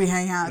that we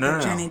hang out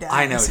that Jenny dies.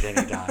 I know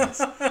Jenny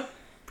dies.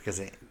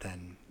 Because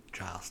then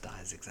Giles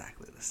dies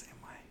exactly the same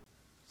way.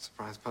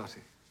 Surprise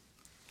party.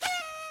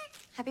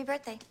 Happy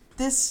birthday.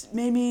 This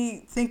made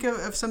me think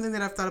of something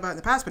that I've thought about in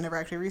the past but never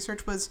actually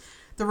researched, was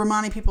the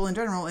Romani people in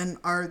general, and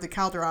are the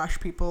Calderosh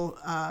people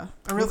a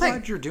real thing. I'm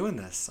glad you're doing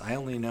this. I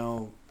only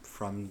know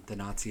from the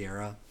Nazi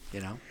era,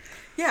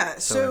 Yeah,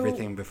 so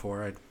everything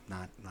before, I'm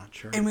not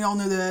sure. And we all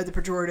know the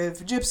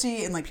pejorative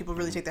gypsy, and people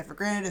really take that for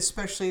granted,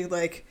 especially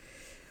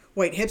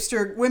white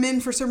hipster women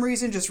for some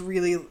reason just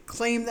really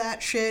claim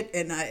that shit,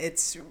 and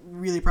it's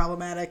really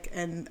problematic.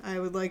 And I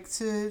would like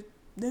to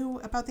know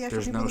about the actual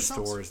There's people no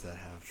themselves. stores that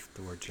have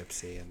the word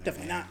gypsy in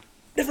Definitely name. not.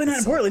 Definitely not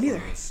in Portland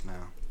either.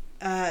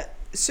 No.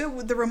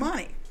 So the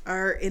Romani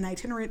are an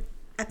itinerant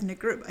ethnic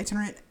group.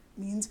 Itinerant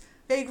means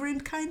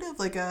vagrant, kind of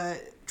like a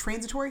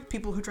transitory,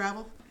 people who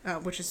travel,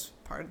 which is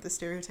part of the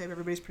stereotype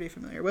everybody's pretty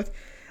familiar with.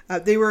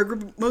 They were a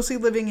group mostly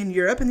living in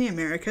Europe and the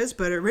Americas,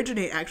 but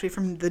originate actually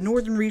from the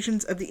northern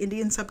regions of the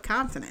Indian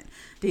subcontinent.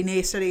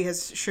 DNA study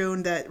has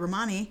shown that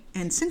Romani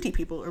and Sinti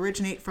people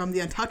originate from the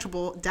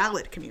untouchable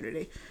Dalit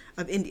community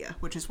of India,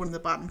 which is one of the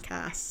bottom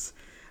castes.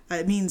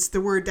 It means,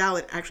 the word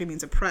Dalit actually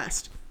means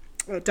oppressed.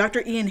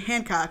 Dr. Ian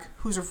Hancock,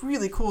 who's a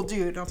really cool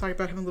dude, and I'll talk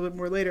about him a little bit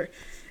more later,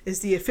 is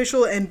the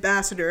official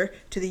ambassador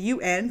to the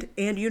UN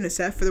and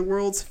UNICEF for the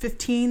world's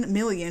 15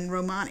 million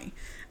Romani,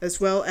 as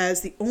well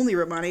as the only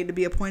Romani to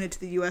be appointed to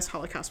the U.S.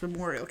 Holocaust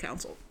Memorial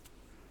Council.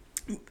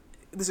 This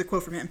is a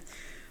quote from him.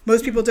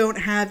 Most people don't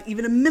have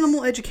even a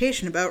minimal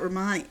education about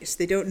Romanis.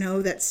 They don't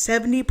know that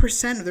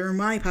 70% of the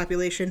Romani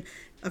population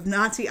of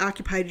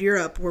Nazi-occupied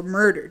Europe were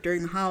murdered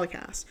during the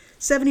Holocaust.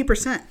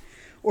 70%.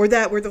 Or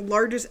that we're the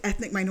largest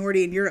ethnic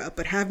minority in Europe,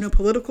 but have no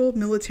political,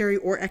 military,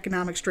 or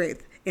economic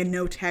strength, and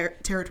no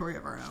territory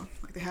of our own.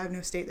 They have no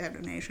state, they have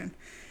no nation.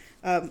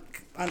 Not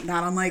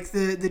unlike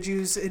the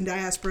Jews in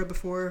diaspora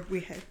before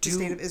we had the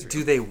state of Israel.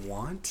 Do they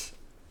want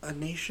a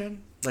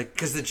nation?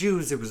 Because the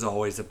Jews, it was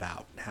always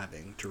about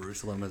having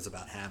Jerusalem, it was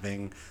about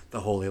having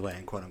the Holy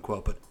Land, quote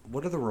unquote. But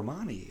what are the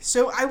Romani?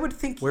 So I would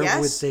think Where yes.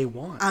 would they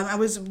want? I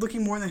was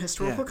looking more in the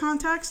historical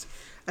context,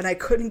 and I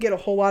couldn't get a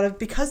whole lot of,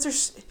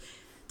 because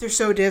they're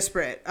so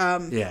disparate.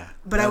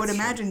 But I would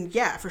imagine,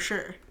 for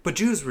sure. But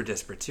Jews were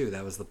disparate too.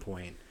 That was the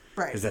point.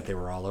 Right. Is that they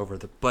were all over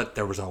but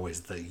there was always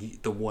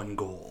the one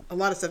goal. A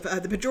lot of stuff.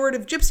 The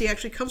pejorative gypsy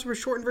actually comes from a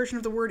shortened version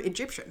of the word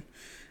Egyptian,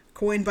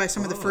 coined by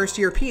some of the first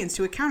Europeans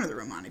to encounter the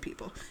Romani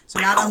people. So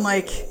not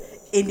unlike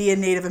Indian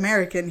Native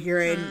American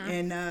here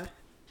in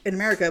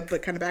America,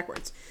 but kind of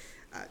backwards.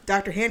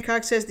 Dr.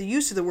 Hancock says the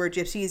use of the word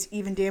gypsy is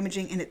even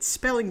damaging in its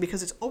spelling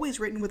because it's always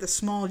written with a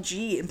small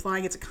g,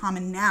 implying it's a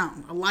common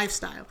noun, a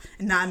lifestyle,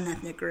 and not an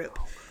ethnic group.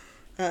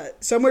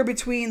 Somewhere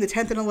between the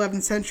 10th and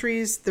 11th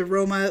centuries, the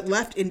Roma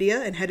left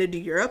India and headed to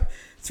Europe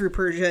through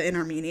Persia and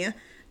Armenia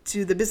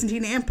to the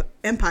Byzantine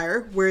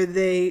Empire, where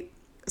they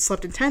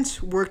slept in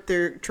tents, worked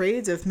their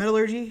trades of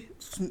metallurgy,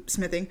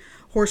 smithing,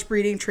 horse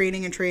breeding,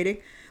 training and trading,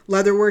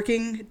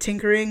 leatherworking,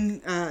 tinkering.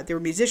 They were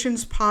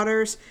musicians,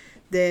 potters.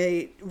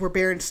 They were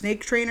bear and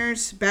snake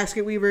trainers,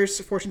 basket weavers,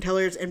 fortune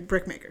tellers, and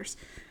brickmakers.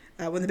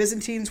 When the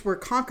Byzantines were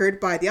conquered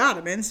by the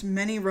Ottomans,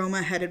 many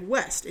Roma headed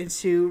west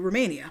into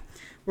Romania,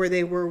 where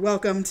they were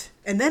welcomed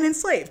and then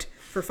enslaved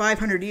for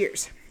 500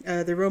 years.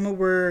 The Roma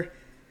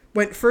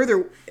went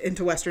further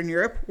into Western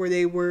Europe, where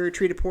they were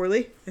treated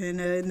poorly.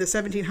 And in the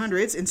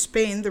 1700s, in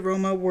Spain, the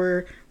Roma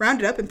were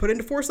rounded up and put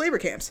into forced labor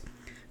camps.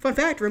 Fun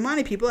fact,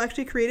 Romani people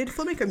actually created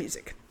flamenco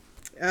music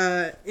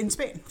in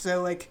Spain.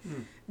 So,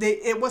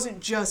 it wasn't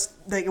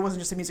just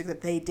the music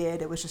that they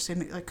did. It was just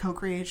in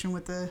co-creation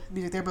with the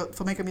music there. But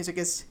flamenco music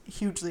is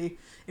hugely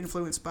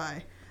influenced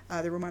by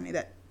the Romani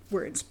that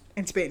were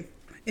in Spain.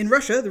 In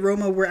Russia, the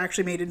Roma were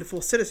actually made into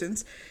full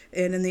citizens,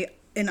 and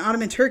in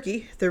Ottoman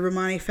Turkey, the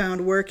Romani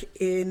found work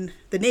in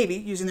the Navy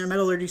using their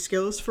metallurgy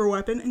skills for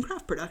weapon and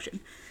craft production.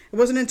 It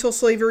wasn't until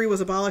slavery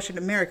was abolished in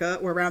America,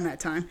 or around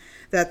that time,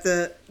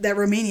 that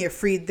Romania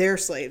freed their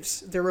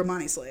slaves, their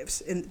Romani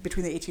slaves,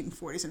 between the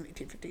 1840s and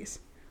 1850s.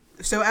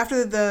 So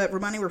after the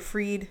Romani were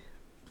freed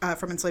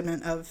from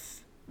enslavement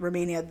of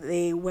Romania,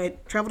 they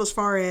traveled as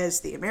far as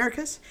the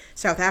Americas,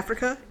 South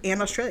Africa,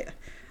 and Australia.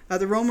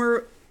 The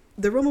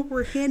Roma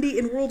were handy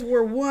in World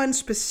War I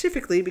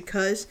specifically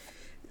because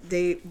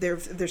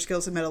their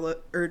skills in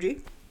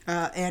metallurgy,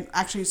 and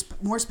actually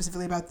more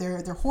specifically about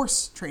their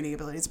horse training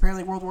abilities.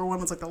 Apparently World War I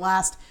was the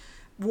last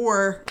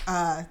war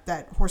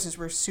that horses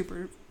were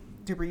super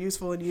duper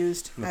useful and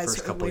used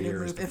as a way to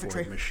move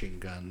infantry. Machine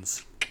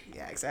guns.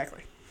 Yeah,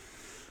 exactly.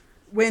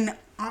 When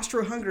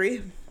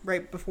Austro-Hungary,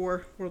 right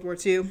before World War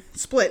II,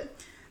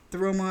 split, the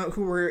Roma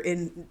who were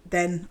in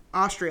then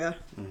Austria,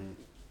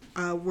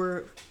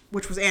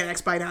 which was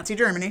annexed by Nazi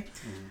Germany,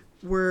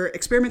 were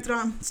experimented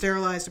on,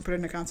 sterilized, and put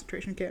into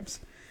concentration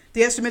camps.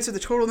 The estimates of the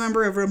total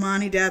number of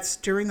Romani deaths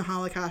during the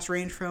Holocaust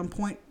range from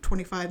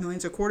 0.25 million,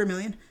 so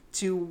 250,000,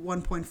 to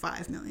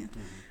 1.5 million.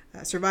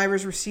 Mm-hmm.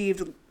 Survivors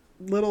received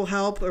little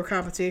help or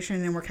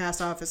compensation and were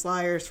cast off as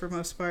liars for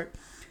most part.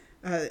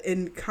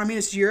 In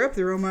communist Europe,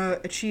 the Roma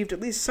achieved at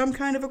least some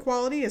kind of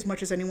equality, as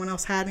much as anyone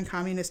else had in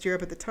communist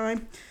Europe at the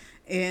time.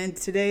 And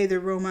today, the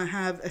Roma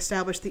have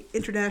established the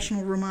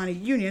International Romani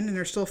Union, and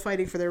they're still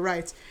fighting for their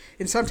rights.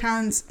 In some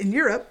towns in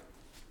Europe,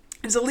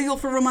 it's illegal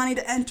for Romani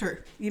to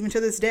enter, even to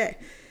this day.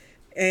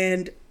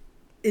 And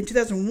in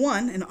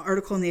 2001, an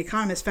article in The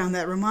Economist found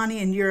that Romani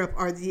in Europe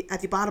are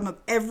at the bottom of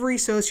every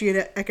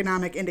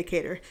socioeconomic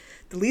indicator.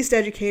 The least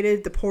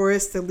educated, the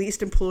poorest, the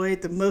least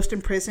employed, the most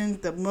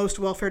imprisoned, the most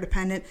welfare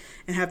dependent,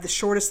 and have the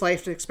shortest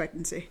life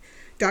expectancy.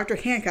 Dr.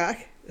 Hancock,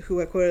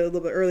 who I quoted a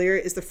little bit earlier,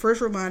 is the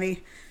first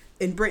Romani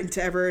in Britain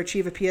to ever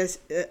achieve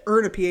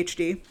earn a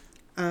PhD.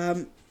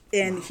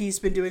 And he's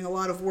been doing a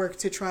lot of work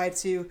to try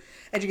to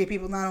educate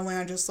people not only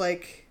on just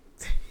like...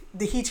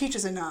 He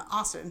teaches in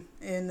Austin,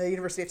 in the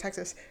University of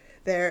Texas.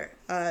 There,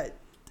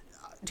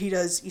 he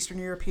does Eastern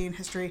European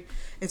history,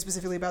 and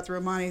specifically about the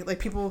Romani. Like,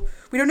 people,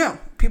 we don't know.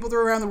 People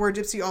throw around the word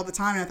gypsy all the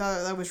time, and I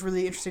thought that was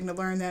really interesting to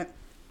learn that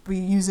we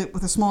use it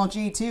with a small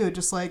g, too.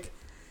 Just like,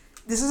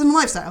 this isn't a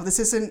lifestyle. This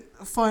isn't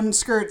fun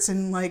skirts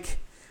and, like,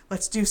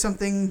 let's do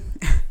something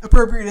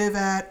appropriative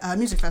at a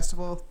music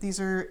festival. These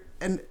are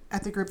an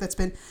ethnic group that's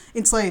been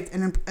enslaved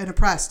and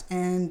oppressed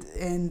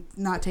and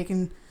not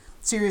taken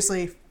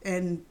seriously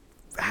and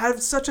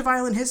have such a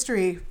violent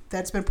history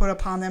that's been put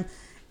upon them.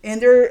 And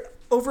there are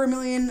over 1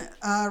 million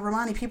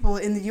Romani people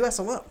in the U.S.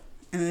 alone.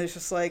 And it's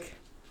just like,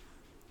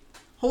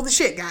 holy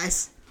shit,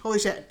 guys. Holy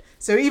shit.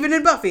 So even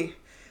in Buffy,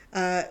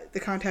 the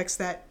context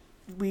that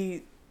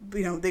they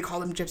call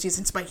them gypsies,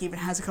 and Spike even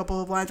has a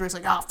couple of lines where it's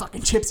like, oh,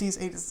 fucking gypsies.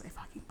 And he doesn't say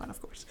fucking, but of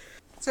course.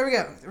 So there we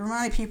go. The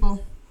Romani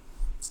people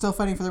still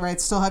fighting for their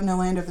rights, still have no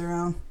land of their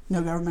own,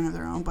 no government of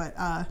their own, but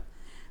at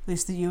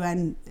least the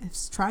UN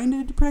is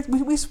trying to protect.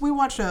 We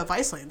watched a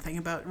Viceland thing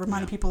about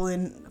Romani people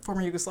in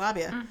former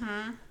Yugoslavia.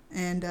 Mm-hmm.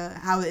 And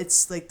how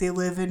it's like they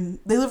live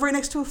right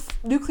next to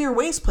nuclear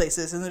waste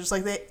places, and they're just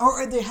like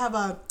they have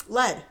a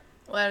lead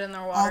in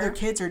their water. All their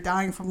kids are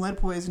dying from lead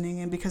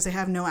poisoning, and because they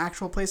have no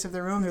actual place of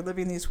their own, they're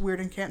living in these weird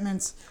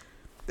encampments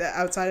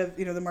outside of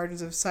the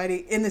margins of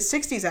society. In the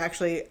 60s,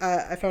 actually,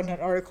 I found an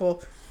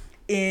article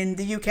in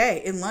the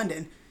UK, in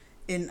London,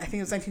 in I think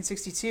it was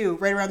 1962,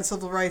 right around the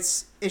civil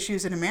rights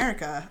issues in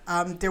America.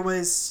 There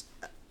was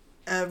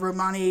a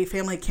Romani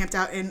family camped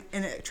out in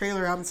a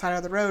trailer out on the side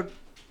of the road.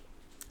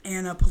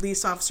 And a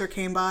police officer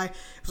came by.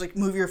 It was like,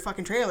 move your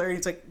fucking trailer. And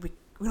he's like, we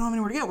don't have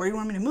anywhere to go. Where do you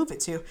want me to move it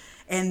to?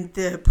 And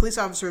the police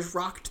officers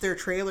rocked their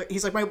trailer.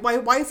 He's like, my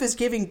wife is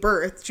giving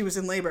birth. She was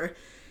in labor.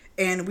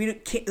 And we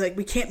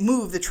can't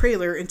move the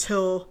trailer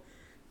until,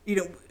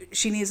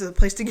 she needs a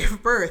place to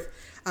give birth.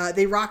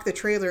 They rocked the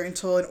trailer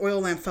until an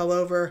oil lamp fell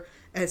over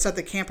and set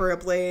the camper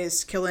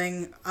ablaze,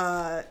 killing...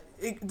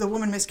 the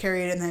woman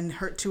miscarried, and then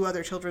her 2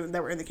 other children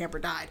that were in the camper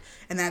died,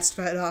 and that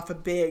set off a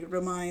big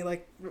Romani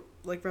like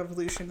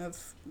revolution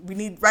of we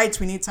need rights,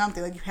 we need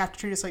something. Like, you have to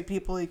treat us like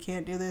people. You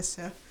can't do this.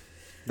 So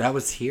that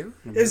was here.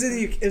 It was in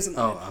the UK. It was in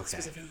London, okay.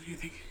 Specifically, I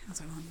think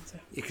outside London. So.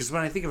 Because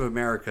when I think of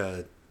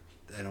America,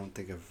 I don't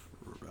think of.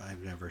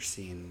 I've never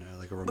seen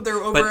like a. But there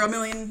are over 1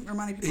 million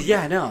Romani people.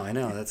 Yeah, I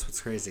know. That's what's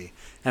crazy,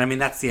 and I mean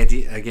that's the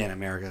idea. Again,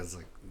 America is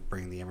like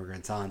bringing the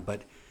immigrants on,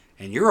 but.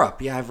 In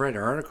Europe, yeah, I've read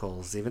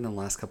articles, even in the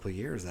last couple of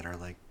years, that are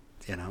like,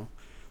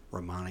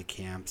 Romani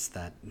camps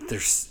that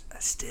there's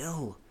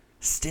still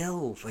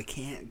they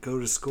can't go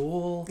to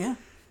school. Yeah.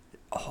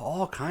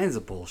 All kinds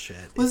of bullshit.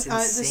 It's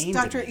insane.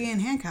 This Dr.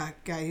 Ian Hancock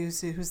guy, who's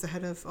the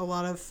head of a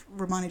lot of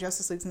Romani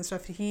Justice Leagues and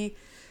stuff,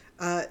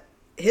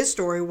 his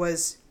story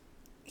was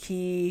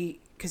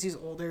because he's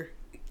older,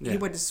 he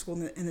went to school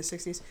in the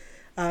 60s.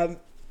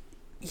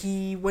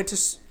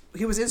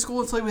 He was in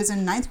school until he was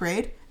in 9th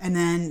grade, and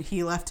then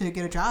he left to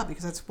get a job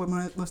because that's what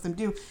most of them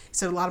do. He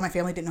said a lot of my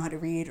family didn't know how to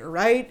read or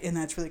write, and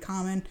that's really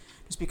common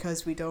just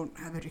because we don't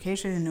have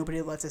education and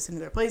nobody lets us into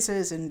their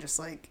places, and just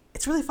like,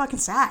 it's really fucking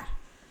sad.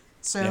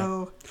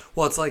 So,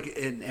 well, it's like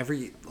in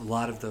a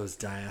lot of those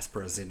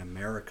diasporas in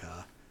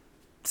America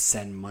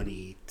send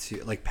money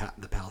to like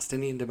the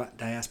Palestinian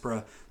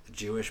diaspora, the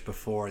Jewish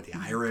before, the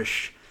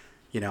Irish.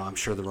 I'm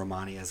sure the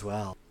Romani as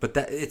well. But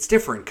it's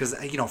different because,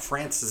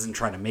 France isn't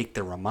trying to make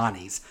their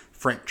Romanis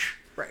French.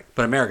 Right.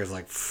 But America's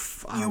like,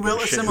 you will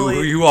assimilate.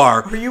 Who you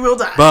are. Or you will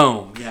die.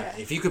 Boom. Yeah.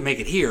 If you could make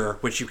it here,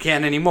 which you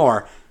can't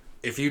anymore,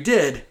 if you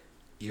did,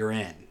 you're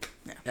in.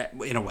 Yeah.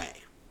 In a way.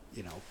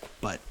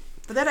 But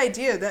that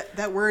idea,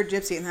 that word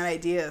gypsy, and that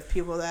idea of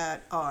people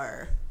that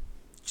are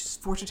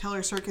just fortune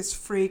teller, circus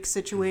freak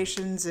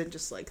situations and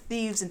just like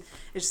thieves, and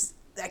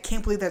I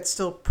can't believe that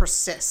still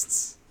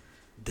persists.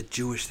 The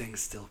Jewish thing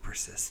still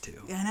persists too.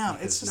 Yeah, I know.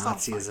 It's just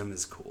Nazism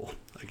is cool.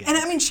 Again. And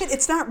I mean, shit,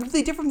 it's not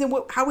really different than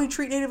how we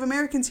treat Native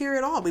Americans here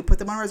at all. We put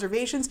them on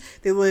reservations.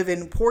 They live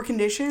in poor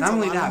conditions. Not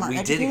only that,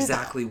 we did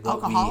exactly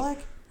what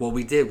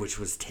we did, which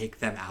was take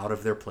them out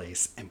of their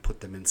place and put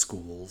them in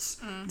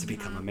schools to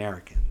become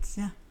Americans.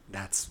 Yeah.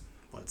 That's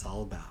what it's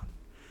all about.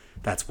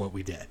 that's what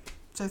we did.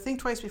 So think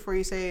twice before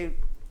you say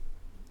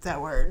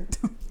that word,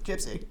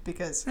 gypsy,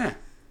 because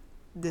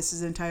this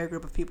is an entire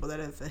group of people that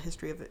have a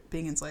history of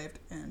being enslaved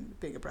and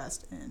being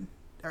oppressed and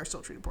are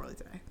still treated poorly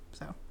today.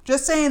 So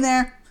just saying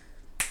there.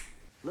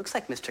 Looks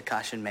like Mr.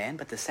 Caution Man,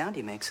 but the sound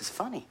he makes is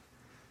funny.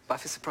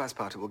 Buffy's surprise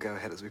party will go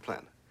ahead as we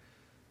planned.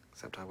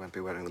 Except I won't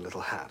be wearing the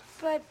little hat.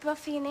 But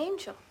Buffy and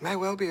Angel May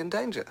well be in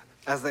danger,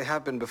 as they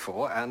have been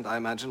before, and I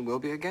imagine will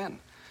be again.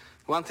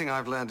 One thing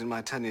I've learned in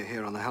my tenure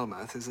here on the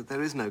Hellmouth is that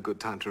there is no good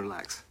time to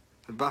relax.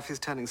 But Buffy's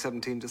turning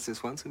 17 just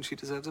this once, and she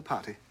deserves a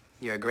party.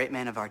 You're a great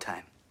man of our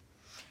time.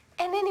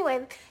 And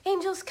anyway,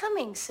 Angel's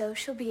coming, so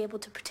she'll be able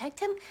to protect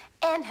him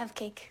and have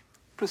cake.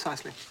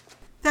 Precisely.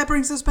 That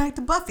brings us back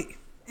to Buffy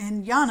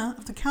and Yana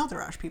of the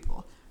Calderash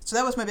people. So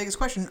that was my biggest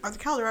question. Are the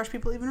Calderash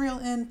people even real?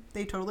 And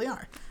they totally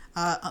are.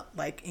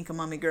 Like Inca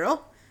Mommy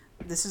Girl,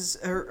 this is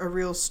a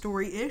real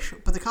story-ish.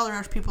 But the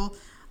Calderash people,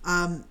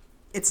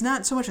 it's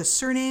not so much a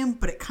surname,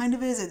 but it kind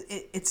of is.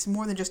 It's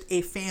more than just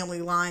a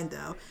family line,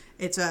 though.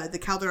 It's the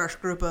Calderash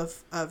group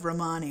of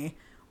Romani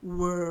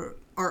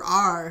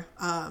are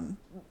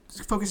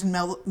focused in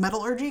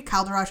metallurgy.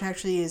 Calderash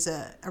actually is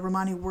a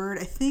Romani word,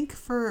 I think,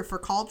 for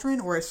cauldron,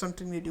 or has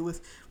something to do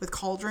with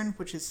cauldron,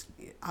 which is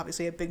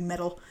obviously a big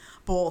metal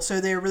bowl. So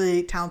they're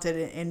really talented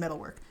in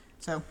metalwork.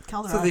 So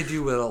Calderash. So they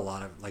do what a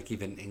lot of, like,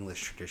 even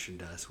English tradition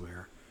does,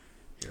 where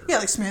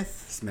like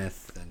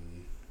Smith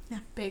and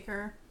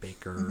Baker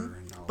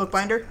and all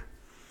Bookbinder.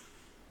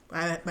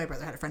 My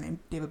brother had a friend named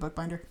David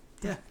Bookbinder.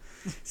 Yeah.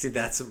 See,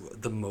 that's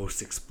the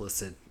most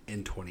explicit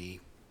in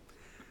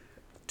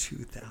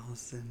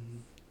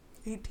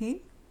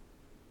 2018.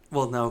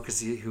 Well, no, because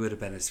he would have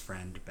been his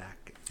friend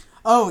back.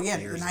 Oh yeah,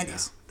 the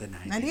 90s. The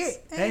 90s. 98.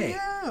 Hey,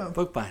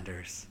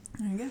 Bookbinders.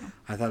 There you go.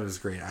 I thought it was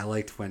great. I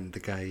liked when the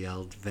guy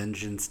yelled,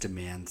 "Vengeance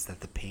demands that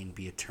the pain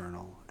be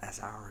eternal, as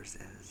ours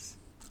is."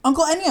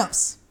 Uncle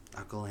Enyos.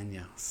 Uncle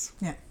Enyos.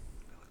 Yeah. I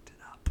looked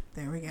it up.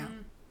 There we go.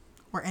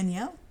 Or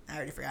Enya? I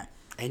already forgot.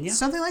 Enya?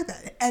 Something like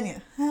that.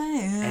 Enya.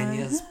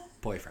 Enya's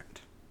boyfriend.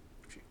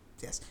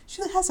 Yes.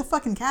 She has a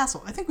fucking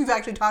castle. I think we've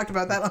actually talked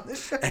about that on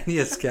this show.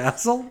 Enya's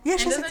castle? Yeah,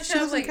 she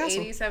has like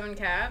 87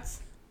 cats?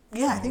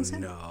 Yeah, I think so.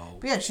 No.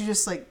 But yeah, she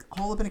just like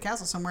holed up in a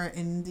castle somewhere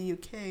in the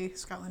UK,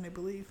 Scotland, I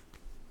believe.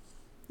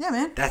 Yeah,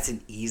 man. That's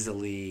an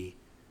easily,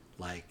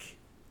 like,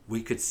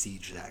 we could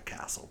siege that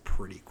castle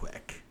pretty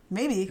quick.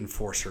 Maybe. And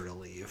force her to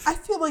leave. I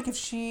feel like if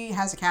she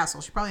has a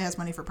castle, she probably has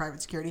money for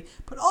private security.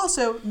 But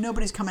also,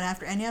 nobody's coming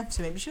after Enya,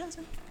 so maybe she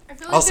doesn't. I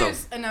feel like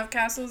there's enough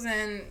castles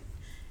in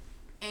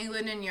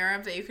England and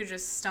Europe that you could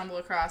just stumble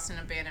across an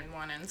abandoned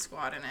one and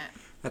squat in it.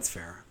 That's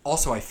fair.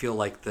 Also, I feel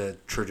like the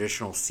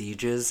traditional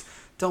sieges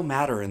don't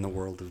matter in the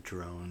world of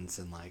drones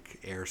and, like,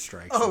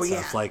 airstrikes and stuff.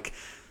 Yeah. Like,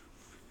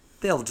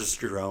 they'll just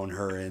drone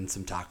her in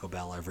some Taco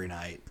Bell every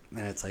night,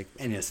 and it's like,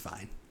 Enya's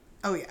fine.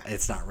 Oh, yeah.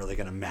 It's not really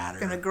going to matter.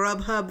 Gonna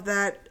Grubhub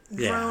that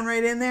drone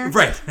right in there?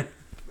 Right.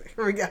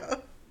 Here we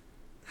go.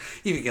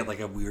 You even get,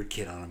 like, a weird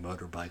kid on a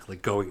motorbike,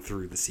 like, going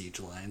through the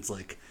siege lines,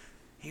 like,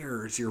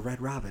 here's your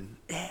Red Robin.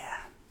 Yeah.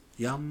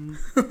 Yum.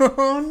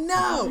 Oh,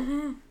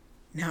 no.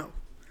 No.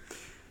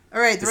 All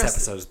right. This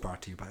episode is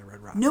brought to you by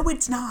Red Robin. No,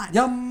 it's not.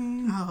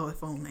 Yum. Oh,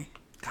 if only.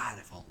 God,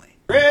 if only.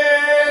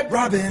 Red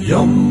Robin.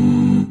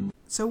 Yum.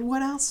 So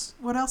what else?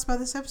 What else about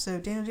this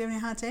episode? Daniel, do you have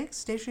any hot takes?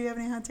 Stacia, do you have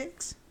any hot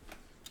takes?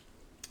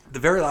 The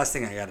very last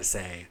thing I got to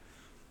say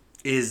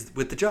is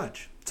with the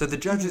judge. So the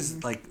judge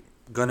is, like,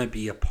 going to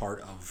be a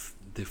part of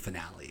the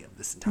finale of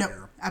this entire...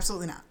 No,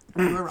 absolutely not.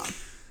 We're wrong.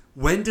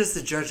 When does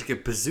the judge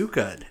get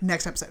bazookaed?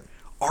 Next episode.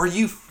 Are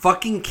you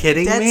fucking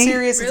kidding me? Dead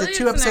serious. Really? It's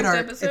a 2-episode arc.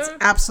 Episode? It's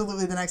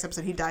absolutely the next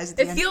episode. He dies at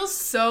the end. It feels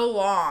so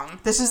long.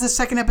 This is the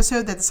second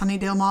episode that the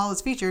Sunnydale Mall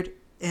is featured,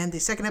 and the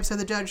second episode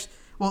the judge...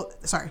 Well,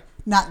 sorry,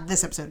 not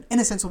this episode.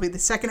 Innocence will be the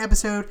second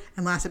episode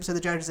and last episode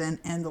the judge is in,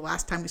 and the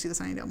last time we see the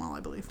Sunnydale Mall,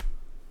 I believe.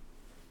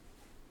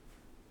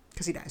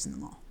 Because he dies in the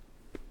mall.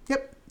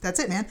 Yep, that's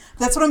it, man.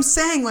 That's what I'm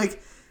saying.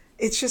 Like,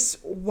 it's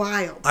just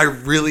wild. I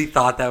really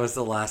thought that was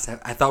the last...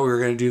 I thought we were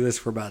going to do this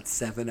for about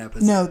 7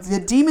 episodes. No, the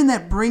demon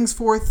that brings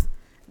forth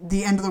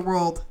the end of the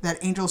world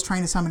that Angel's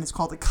trying to summon is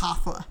called a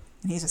Kathla,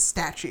 and he's a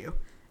statue,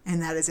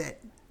 and that is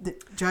it. The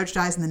judge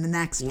dies in the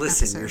next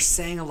episode. You're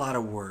saying a lot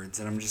of words,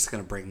 and I'm just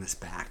going to bring this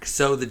back.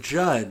 So the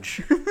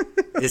judge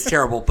is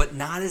terrible, but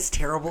not as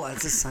terrible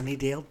as the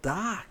Sunnydale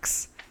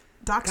docks.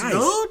 Docks?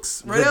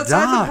 Guys, right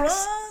outside the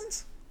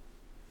Bronze?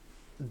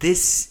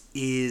 This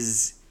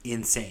is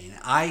insane.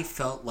 I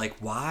felt like,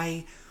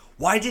 why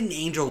didn't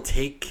Angel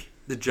take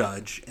the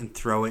judge and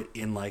throw it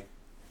in, like,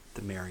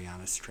 the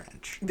Marianas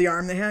Trench? The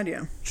arm they had,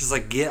 yeah. Just,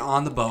 like, get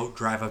on the boat,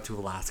 drive up to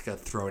Alaska,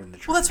 throw it in the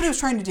trench. Well, that's what he was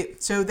trying to do.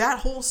 So that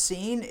whole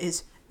scene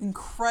is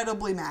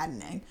incredibly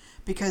maddening,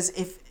 because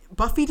if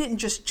Buffy didn't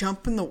just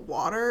jump in the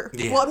water...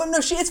 Yeah. Well, no,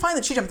 it's fine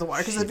that she jumped in the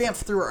water, because the vamp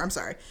threw her. I'm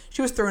sorry.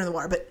 She was thrown in the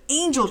water, but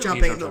Angel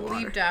jumping in the water.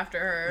 Leaped after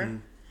her. Mm.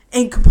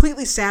 And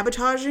completely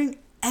sabotaging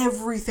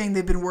everything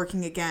they've been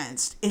working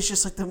against. It's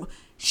just like,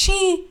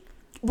 she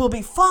will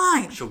be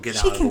fine. She'll get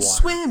she out of the can water.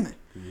 swim.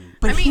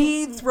 But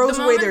he throws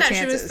away their chances. The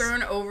moment that she was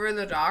thrown over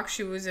the dock,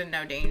 she was in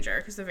no danger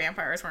because the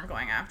vampires weren't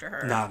going after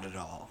her. Not at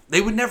all.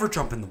 They would never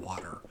jump in the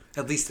water,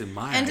 at least in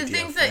my idea. And to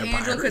think that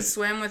Angel could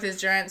swim with his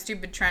giant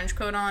stupid trench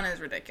coat on is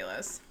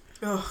ridiculous.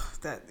 Oh,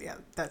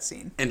 that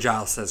scene. And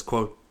Giles says,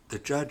 quote, the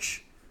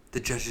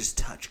judge's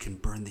touch can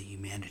burn the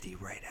humanity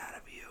right out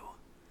of you.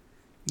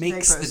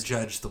 Makes the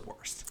judge the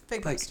worst.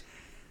 Fake post.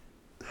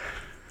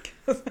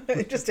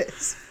 It just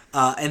is.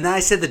 And then I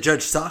said the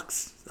judge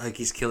sucks. Like,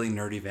 he's killing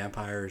nerdy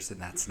vampires, and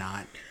that's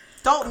not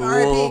Dalton,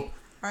 cool.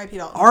 R.I.P.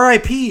 Dalton.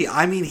 R.I.P.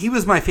 I mean, he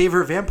was my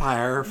favorite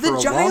vampire for a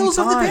long time. The Giles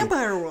of the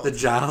vampire world. The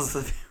Giles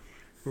of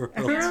the world.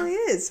 It really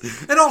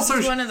is. And also,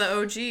 he's one of the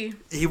OG.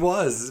 He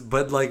was,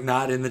 but, like,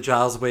 not in the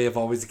Giles way of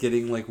always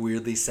getting, like,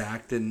 weirdly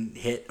sacked and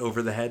hit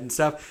over the head and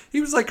stuff.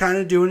 He was, like, kind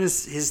of doing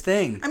his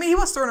thing. I mean, he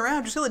was thrown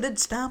around. Drusilla did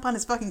stomp on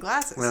his fucking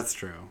glasses. That's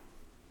true.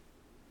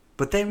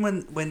 But then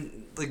when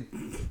like,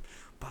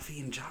 Buffy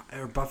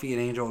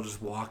and Angel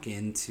just walk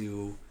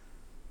into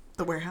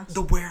the warehouse.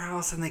 The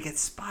warehouse, and they get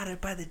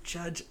spotted by the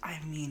judge. I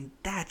mean,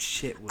 that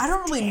shit was I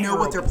don't really terrible. know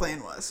what their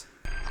plan was.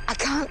 I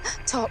can't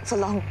talk for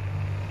long.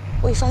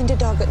 We found a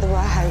dog at the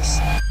warehouse.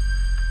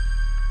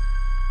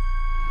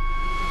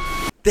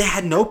 They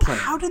had no plan.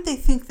 How did they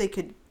think they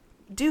could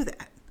do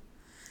that?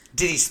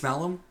 Did he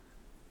smell him?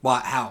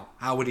 What? How?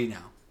 How would he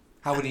know?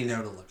 How would he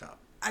know to look up?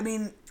 I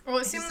mean... Well,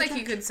 it seemed like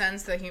he could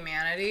sense the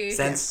humanity.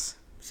 Sense?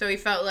 So he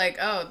felt like,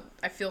 oh,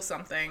 I feel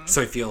something.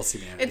 So he feels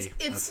humanity.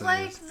 It's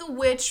like the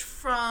witch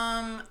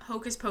from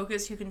Hocus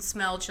Pocus who can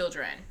smell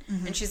children.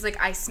 Mm-hmm. And she's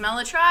like, I smell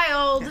a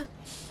child. Yeah.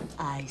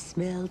 I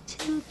smell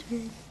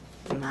children.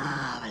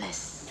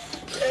 Marvelous.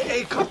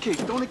 Hey,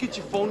 Cupcake, don't I get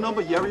your phone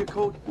number, your area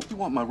code? You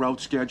want my route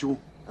schedule?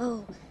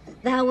 Oh,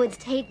 thou wouldst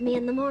take me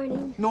in the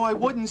morning. No, I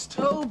wouldn't.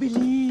 Oh,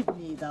 believe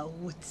me, thou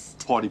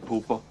wouldst. Party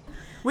pooper.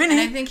 Winnie.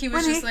 And I think he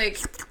was just like...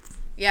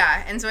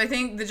 Yeah, and so I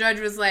think the judge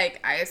was like,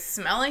 I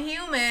smell a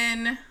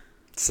human.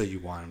 So you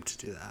want him to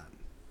do that.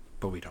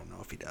 But we don't know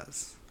if he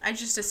does. I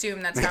just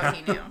assume that's how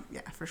he knew.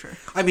 Yeah, for sure.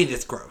 I mean,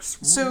 it's gross.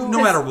 So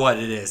no matter what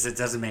it is, it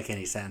doesn't make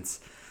any sense.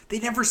 They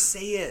never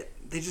say it.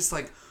 They just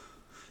like...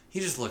 He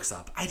just looks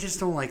up. I just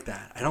don't like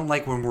that. I don't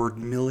like when we're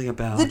milling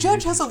about. The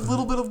judge has a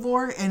little bit of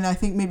lore, and I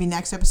think maybe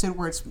next episode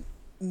where it's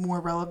more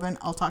relevant,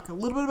 I'll talk a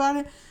little bit about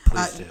it.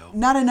 Please do.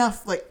 Not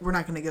enough, like, we're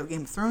not going to go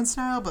Game of Thrones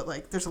style, but,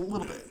 like, there's a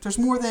little bit. There's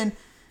more than...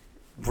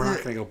 We're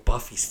not going to go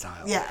Buffy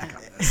style. Yeah.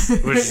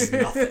 Which is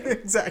nothing.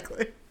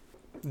 Exactly.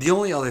 The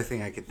only other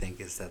thing I could think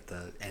is that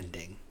the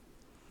ending.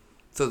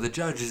 So the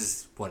judge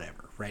is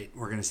whatever, right?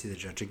 We're going to see the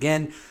judge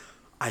again.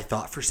 I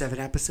thought for 7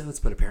 episodes,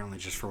 but apparently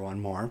just for 1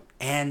 more.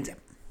 And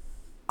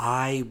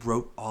I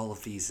wrote all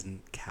of these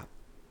in cap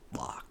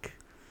lock.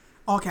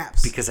 All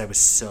caps. Because I was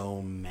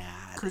so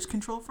mad. Cruise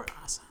control for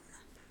awesome.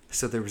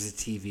 So there was a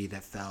TV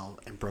that fell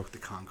and broke the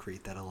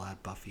concrete that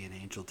allowed Buffy and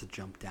Angel to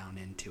jump down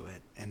into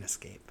it and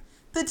escape.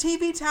 The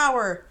TV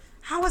tower.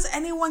 How is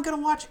anyone going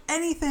to watch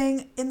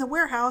anything in the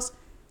warehouse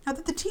now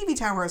that the TV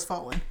tower has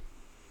fallen?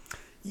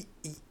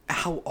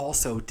 How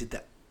also did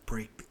that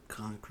break the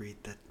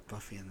concrete that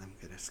Buffy and them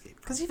could escape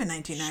from? Because even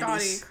 1990s.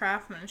 Shoddy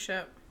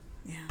craftsmanship.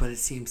 Yeah. But it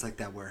seems like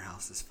that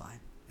warehouse is fine.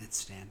 It's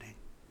standing.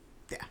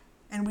 Yeah.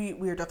 And we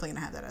are definitely going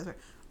to have that as our...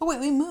 Oh, wait,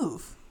 we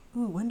move.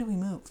 Ooh, when do we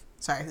move?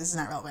 Sorry, this is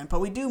not relevant. But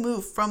we do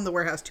move from the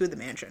warehouse to the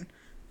mansion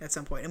at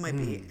some point. It might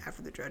be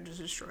after the judge is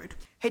destroyed.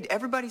 Hey, did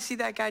everybody see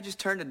that guy just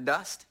turn to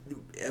dust?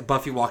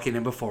 Buffy walking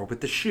in before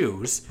with the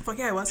shoes. Fuck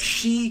yeah, I was.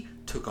 She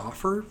took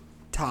off her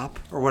top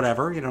or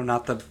whatever. You know,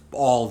 not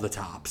all the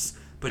tops.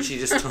 But she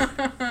just took...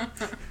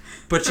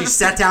 But she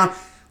sat down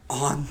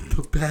on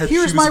the bed.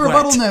 Here's my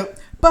rebuttal note.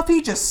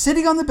 Buffy just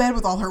sitting on the bed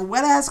with all her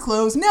wet-ass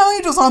clothes. Now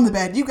Angel's on the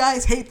bed. You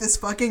guys hate this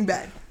fucking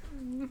bed.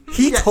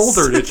 He told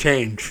her to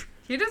change.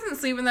 He doesn't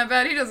sleep in that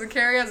bed. He doesn't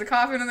care. He has a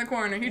coffin in the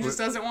corner. He just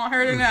doesn't want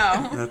her to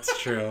know. That's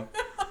true.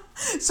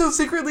 So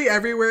secretly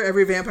everywhere,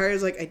 every vampire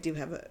is like, I do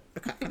have a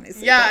coffin.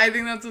 Yeah, I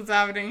think that's what's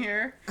happening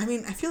here. I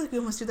mean, I feel like we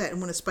almost do that in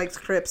one of Spike's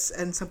crypts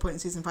at some point in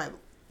season 5.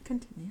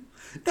 Continue.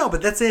 No,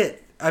 but that's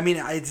it. I mean,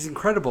 it's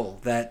incredible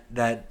that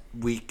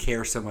we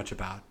care so much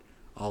about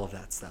all of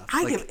that stuff.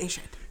 I give a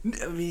shit.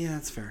 I mean, yeah,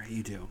 that's fair.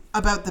 You do.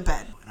 About the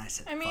bed. And I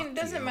said, I mean, it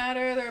doesn't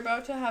matter. They're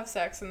about to have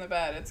sex in the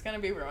bed. It's going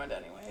to be ruined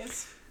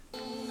anyways.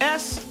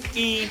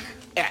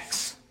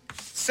 S-E-X.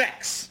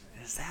 Sex.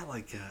 Is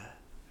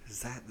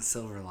that the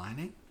silver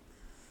lining?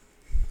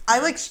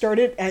 I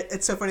started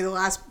it's so funny, the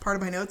last part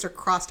of my notes are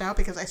crossed out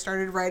because I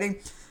started writing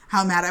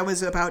how mad I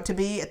was about to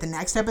be at the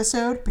next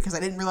episode because I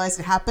didn't realize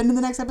it happened in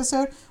the next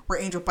episode where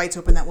Angel bites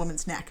open that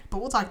woman's neck. But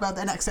we'll talk about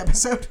that next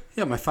episode.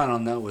 Yeah, my final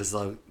note was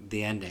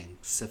the ending.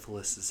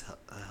 Syphilis is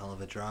a hell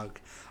of a drug.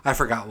 I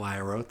forgot why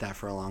I wrote that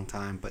for a long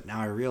time, but now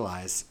I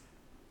realize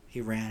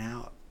he ran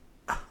out.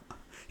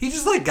 He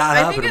just got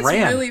up and ran. I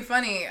think it's really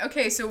funny.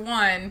 Okay, so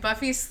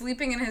Buffy's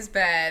sleeping in his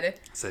bed.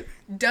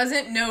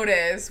 doesn't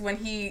notice when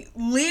he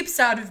leaps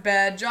out of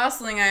bed,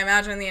 jostling, I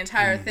imagine, the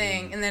entire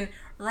thing, and then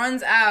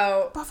runs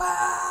out. Buffy!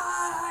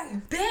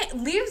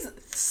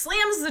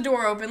 Slams the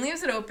door open,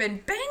 leaves it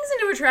open, bangs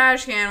into a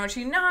trash can, which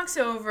he knocks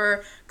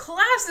over,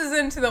 collapses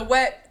into the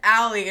wet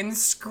alley, and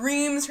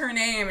screams her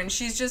name, and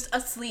she's just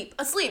asleep.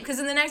 Because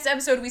in the next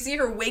episode, we see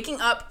her waking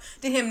up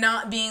to him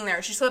not being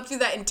there. She slept through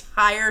that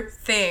entire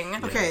thing.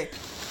 Okay.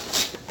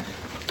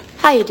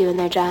 How you doing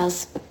there,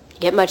 Giles? You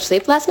get much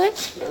sleep last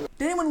night?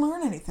 Did anyone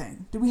learn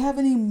anything? Did we have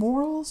any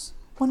morals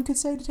one could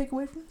say to take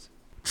away from this?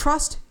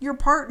 Trust your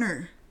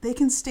partner. They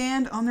can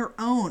stand on their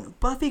own.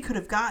 Buffy could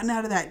have gotten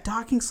out of that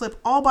docking slip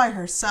all by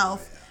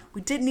herself.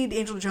 We didn't need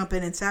Angel to jump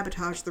in and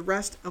sabotage the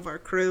rest of our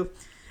crew.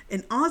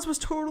 And Oz was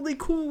totally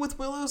cool with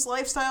Willow's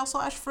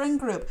lifestyle/friend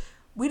group.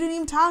 We didn't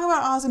even talk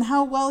about Oz and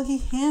how well he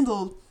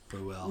handled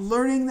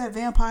learning that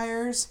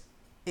vampires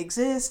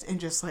exist and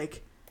just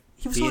like,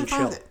 he was totally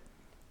fine with it.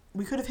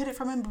 We could have hid it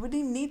from him, but we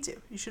didn't need to.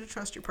 You should have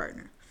trusted your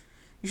partner.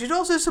 You should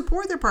also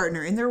support their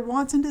partner in their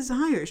wants and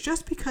desires.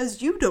 Just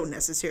because you don't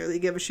necessarily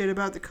give a shit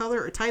about the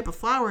color or type of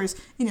flowers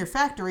in your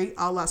factory,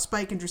 a la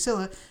Spike and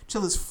Drusilla,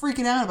 Drusilla's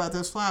freaking out about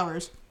those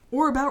flowers,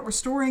 or about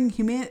restoring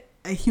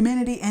a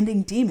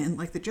humanity-ending demon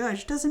like the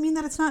Judge, doesn't mean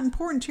that it's not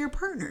important to your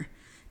partner.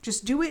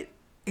 Just do it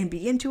and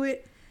be into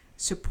it.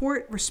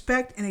 Support,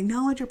 respect, and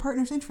acknowledge your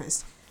partner's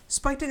interests.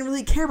 Spike didn't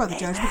really care about the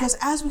Judge because,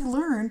 as we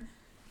learn,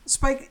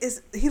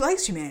 he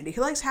likes humanity.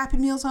 He likes Happy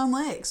Meals on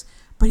legs.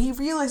 But he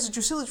realizes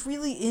Drusilla's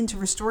really into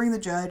restoring the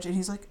Judge, and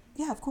he's like,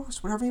 yeah, of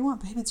course, whatever you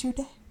want, baby. It's your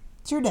day.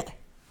 It's your day.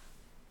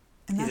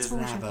 And he doesn't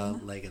have a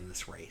leg in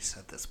this race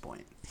at this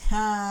point.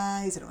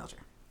 He's in a wheelchair.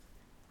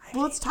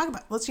 Well,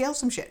 let's yell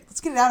some shit. Let's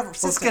get it out of our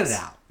systems. Let's get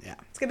it out, yeah.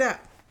 Let's get it out.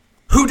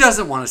 Who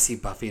doesn't want to see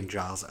Buffy and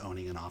Giles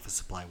owning an office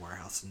supply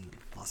warehouse in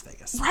Las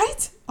Vegas?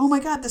 Right? Oh my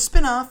god, the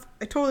spinoff.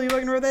 I totally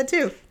fucking wrote that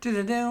too.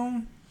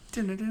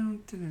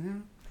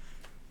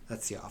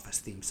 That's the Office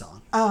theme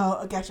song.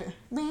 Oh, I gotcha.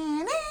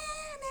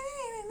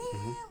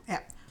 Yeah.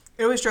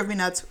 It always drove me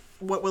nuts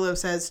what Willow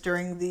says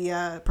during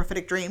the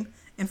prophetic dream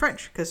in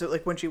French. Because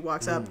like when she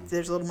walks up,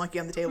 there's a little monkey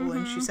on the table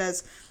and she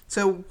says,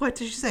 so what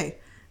did she say?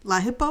 La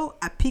hippo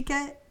a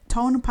piqué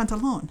ton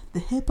pantalon. The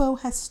hippo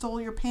has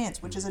stole your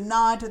pants, which is a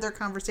nod to their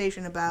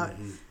conversation about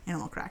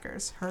animal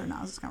crackers. Her and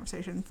Oz's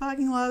conversation.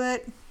 Fucking love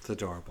it. It's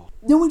adorable.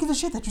 No one gives a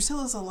shit that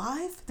Drusilla's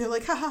alive. They're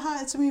like, ha ha ha,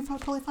 it's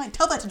totally fine.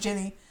 Tell that to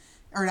Jenny.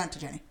 Or not to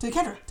Jenny. To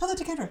Kendra. Tell that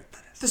to Kendra.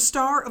 The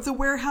star of the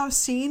warehouse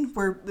scene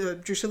where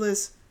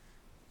Drusilla's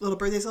little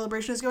birthday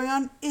celebration is going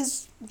on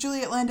is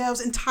Juliet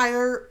Landau's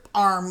entire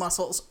arm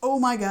muscles. Oh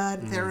my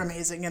god, they're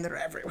amazing and they're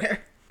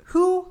everywhere.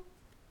 Who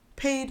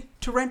paid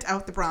to rent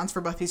out the bronze for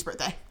Buffy's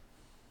birthday?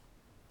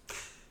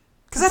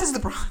 Because that is the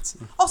bronze.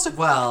 Also,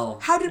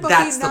 how did Buffy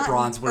that's the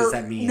bronze. What does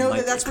that mean? No,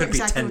 like, that's it could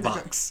exactly be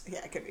 $10.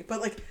 Yeah, it could be.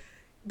 But like,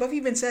 Buffy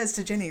even says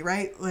to Jenny,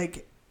 right?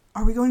 Like,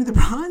 are we going to the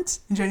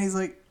bronze? And Jenny's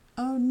like,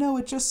 oh no,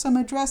 it's just some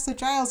address that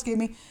Giles gave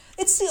me.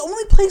 It's the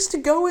only place to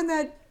go in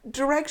that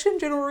direction,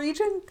 general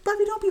region.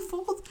 Buffy, don't be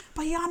fooled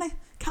by Yana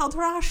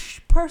Kaldrash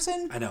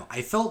person. I know.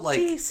 I felt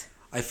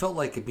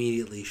like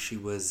immediately she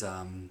was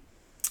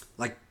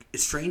like a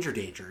stranger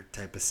danger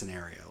type of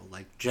scenario.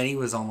 Like Jenny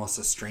was almost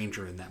a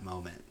stranger in that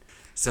moment.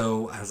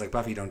 So I was like,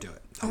 Buffy, don't do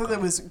it. I thought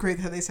that was great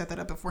how they set that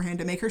up beforehand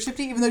to make her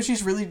shifty, even though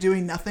she's really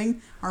doing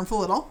nothing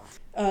harmful at all.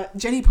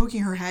 Jenny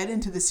poking her head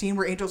into the scene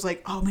where Angel's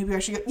like, oh, maybe I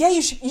should go. Yeah,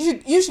 you should,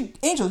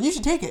 Angel, you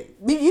should take it.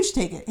 Maybe you should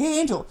take it. Hey,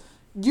 Angel,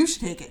 you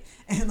should take it.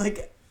 And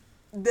like,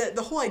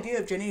 the whole idea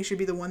of Jenny should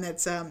be the one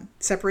that's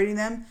separating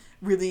them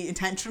really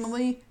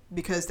intentionally,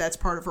 because that's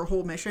part of her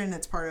whole mission.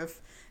 That's part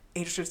of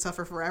Angel should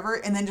suffer forever.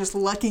 And then just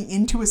lucking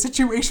into a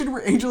situation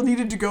where Angel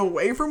needed to go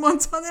away for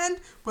months on end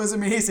was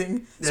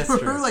amazing. That's so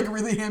true. her like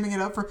really hamming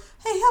it up for,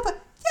 hey, how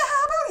about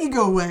you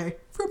go away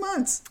for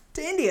months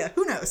to India?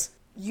 Who knows?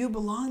 You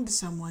belong to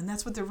someone.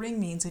 That's what the ring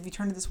means if you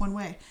turn it this one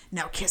way.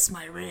 Now kiss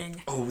my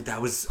ring. Oh,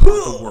 that was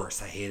the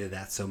worst. I hated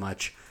that so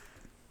much.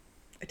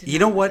 You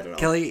know what,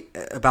 Kelly,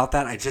 about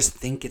that? I just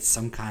think it's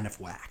some kind of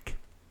whack.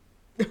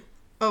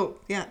 Oh,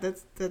 yeah,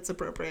 that's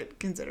appropriate,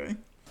 considering.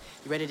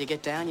 You ready to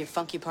get down, you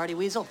funky party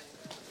weasel?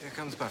 Here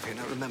comes Buffy.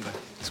 Now remember,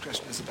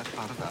 discretion is the better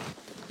part of valor.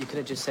 You could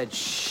have just said,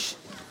 shh.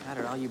 God,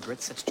 are all you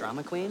Brits such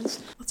drama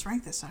queens? Let's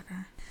rank this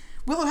sucker.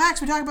 Willow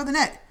Hacks, we talk about the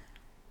net.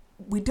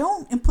 We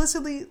don't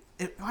implicitly,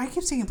 I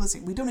keep saying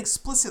implicitly, we don't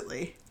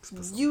explicitly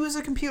use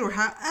a computer.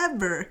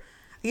 However,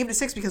 I gave it a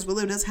 6 because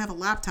Willow does have a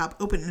laptop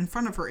open in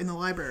front of her in the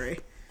library.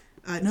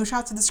 No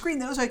shots of the screen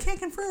though, so I can't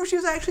confirm if she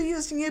was actually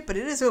using it, but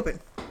it is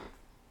open.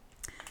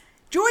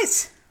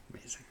 Joyce!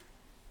 Amazing.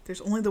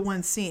 There's only the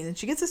one scene, and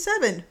she gets a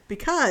 7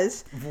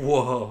 because...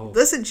 Whoa.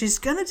 Listen, she's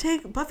gonna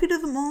take Buffy to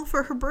the mall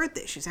for her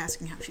birthday. She's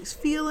asking how she's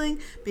feeling,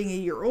 being a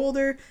year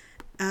older.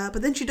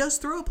 But then she does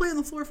throw a play on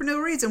the floor for no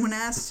reason when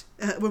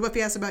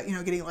Buffy asks about,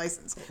 getting a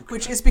license,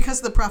 which is because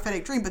of the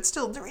prophetic dream. But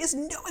still, there is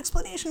no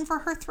explanation for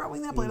her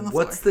throwing that play on the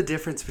floor. What's the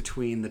difference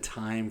between the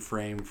time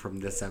frame from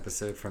this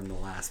episode from the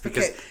last?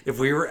 Because if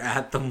we were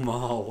at the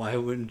mall, why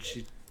wouldn't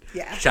she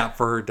shop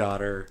for her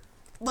daughter?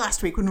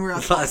 Last week when we were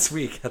out last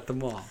week at the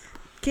mall.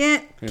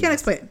 Can't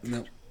explain it.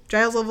 Nope.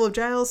 Giles level of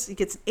Giles, he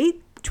gets an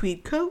 8,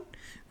 tweed coat,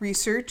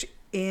 research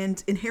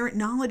and inherent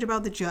knowledge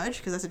about the judge,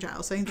 because that's a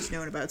Giles thing, just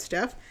knowing about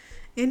stuff.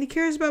 And he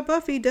cares about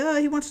Buffy, duh.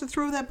 He wants to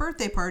throw that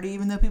birthday party,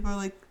 even though people are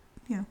like,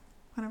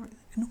 whatever.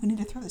 No, we need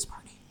to throw this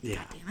party. Yeah.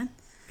 God damn it.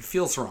 It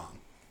feels wrong.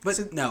 But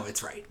so, no,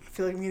 it's right. I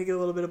feel like I'm going to get a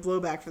little bit of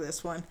blowback for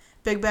this one.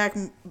 Big Back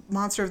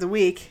Monster of the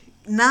Week,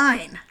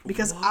 9.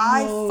 Because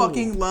I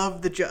fucking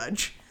love the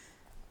judge.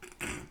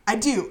 I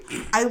do.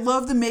 I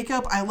love the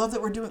makeup. I love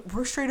that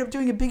we're straight up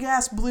doing a big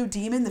ass blue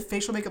demon. The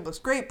facial makeup looks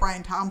great.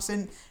 Brian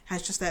Thompson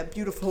has just that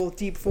beautiful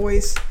deep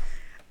voice.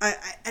 I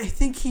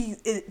think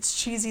it's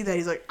cheesy that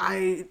he's like,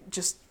 I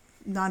just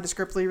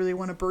nondescriptly really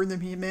want to burn the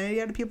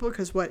humanity out of people,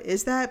 because what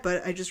is that?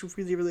 But I just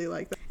really, really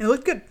like that. And it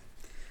looked good.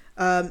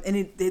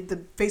 And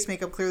the face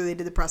makeup, clearly they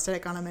did the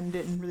prosthetic on him and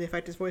didn't really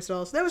affect his voice at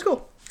all. So that was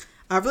cool.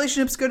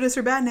 Relationships, goodness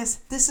or badness.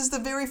 This is the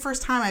very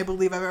first time I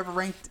believe I've ever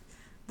ranked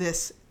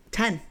this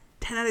 10.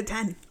 10 out of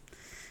 10.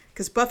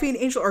 Because Buffy and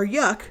Angel are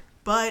yuck,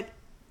 but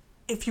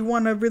if you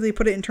want to really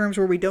put it in terms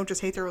where we don't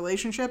just hate their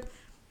relationship,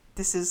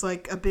 this is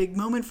like a big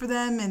moment for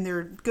them and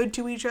they're good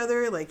to each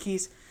other. Like,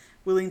 he's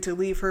willing to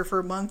leave her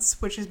for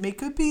months, which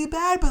could be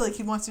bad, but like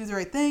he wants to do the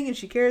right thing and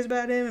she cares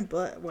about him and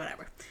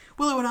whatever.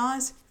 Willow and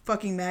Oz,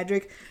 fucking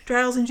magic.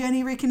 Giles and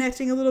Jenny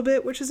reconnecting a little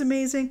bit, which is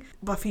amazing.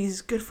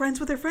 Buffy's good friends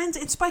with her friends,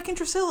 and Spike and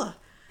Drusilla.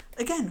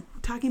 Again,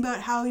 talking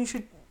about how you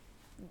should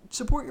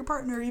support your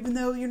partner even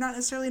though you're not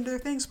necessarily into their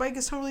thing. Spike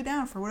is totally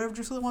down for whatever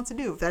Drusilla wants to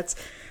do. If that's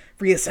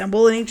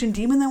reassemble an ancient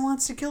demon that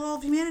wants to kill all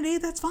of humanity,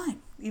 that's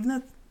fine, even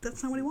though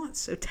that's not what he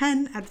wants. So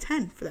 10 out of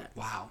 10 for that.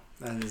 Wow,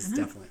 that is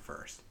definitely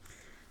first.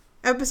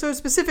 Episode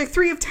specific,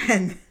 3 of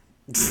 10.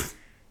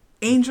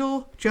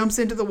 Angel jumps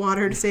into the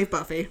water to save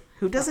Buffy,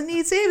 who doesn't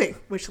need saving,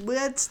 which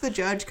lets the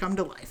judge come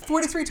to life.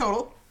 43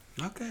 total.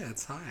 Okay,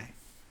 that's high.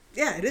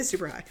 Yeah, it is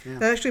super high. Yeah.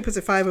 That actually puts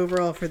it 5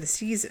 overall for the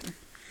season,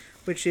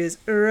 which is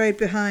right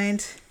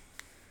behind,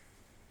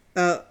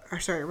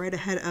 right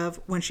ahead of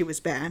When She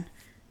Was Bad,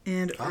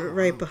 and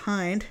right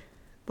behind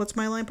What's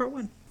My Line Part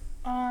 1.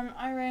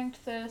 I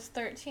ranked this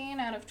 13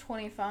 out of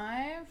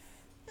 25.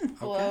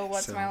 Below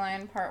What's My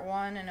Line Part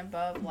 1 and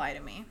above Lie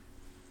to Me.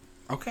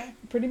 Okay.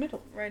 Pretty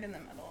middle. Right in the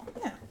middle.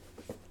 Yeah.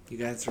 You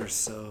guys are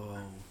so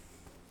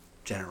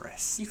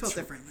generous. You felt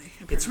differently.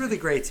 Apparently. It's really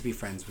great to be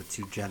friends with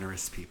two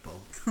generous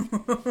people.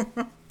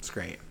 It's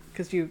great.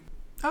 Because you...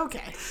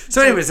 Okay.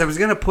 So anyways, I was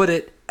going to put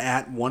it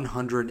at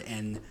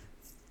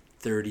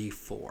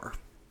 134.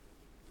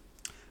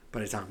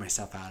 But I talked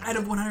myself out of it. Out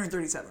of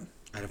 137.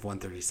 Out of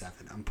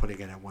 137. I'm putting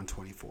it at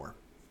 124.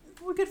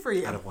 Well, good for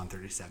you. Out of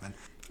 137.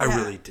 I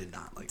really did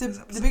not like this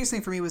episode. The biggest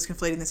thing for me was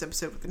conflating this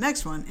episode with the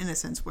next one, in a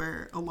sense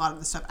where a lot of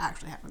the stuff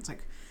actually happens.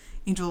 Like,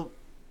 Angel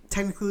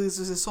technically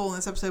loses his soul in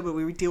this episode, but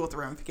we deal with the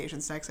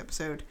ramifications next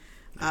episode.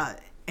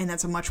 And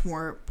that's a much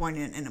more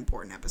poignant and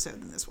important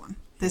episode than this one.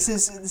 This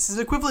is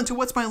equivalent to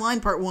What's My Line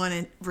Part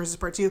 1 versus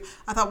Part 2.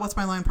 I thought What's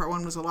My Line Part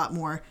 1 was a lot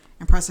more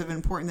impressive and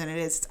important than it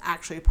is. It's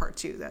actually Part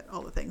 2 that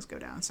all the things go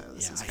down. So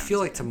this is I feel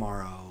like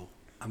tomorrow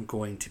I'm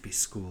going to be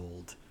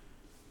schooled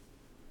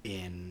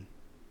in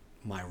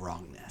my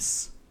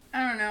wrongness.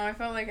 I don't know. I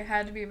felt like it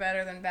had to be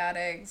better than Bad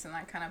Eggs, and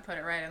that kind of put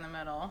it right in the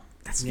middle.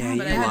 But I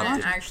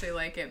didn't actually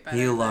like it better.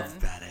 You love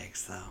Bad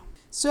Eggs, though.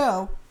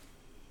 So,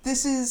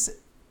 this is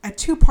a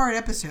 2-part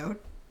episode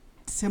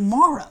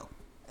tomorrow.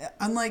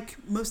 Unlike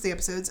most of the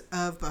episodes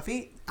of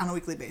Buffy on a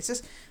weekly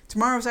basis,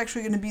 tomorrow is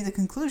actually going to be the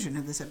conclusion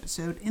of this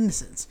episode,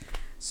 Innocence.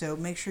 So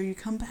make sure you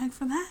come back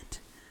for that.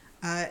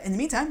 In the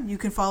meantime, you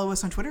can follow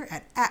us on Twitter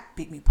at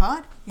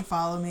BeatMePod. You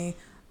follow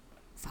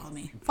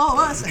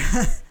us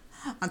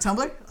on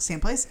Tumblr,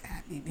 same place,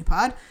 at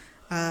BeatMePod.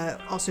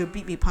 Also,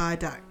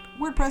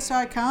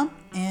 beatmepod.wordpress.com.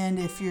 And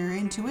if you're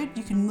into it,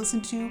 you can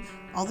listen to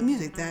all the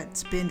music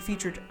that's been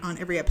featured on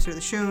every episode of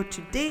the show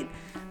to date.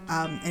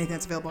 Anything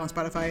that's available on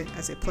Spotify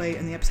as they play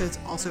in the episodes.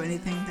 Also,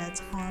 anything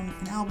that's on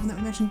an album that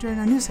we mentioned during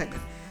our news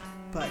segment.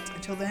 But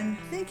until then,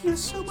 thank you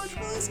so much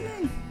for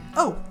listening.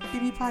 Oh,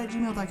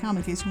 beatmepod@gmail.com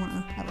in case you want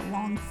to have a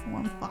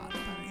long-form thought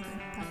about anything.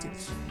 That too.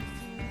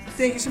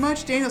 Thank you so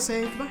much. Daniel,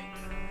 say goodbye.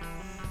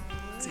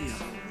 See ya.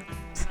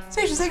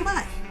 Sasha, say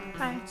goodbye.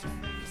 Bye.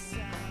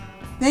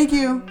 Thank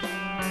you.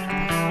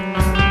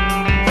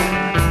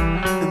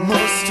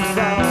 Most of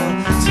all,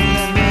 to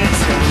let me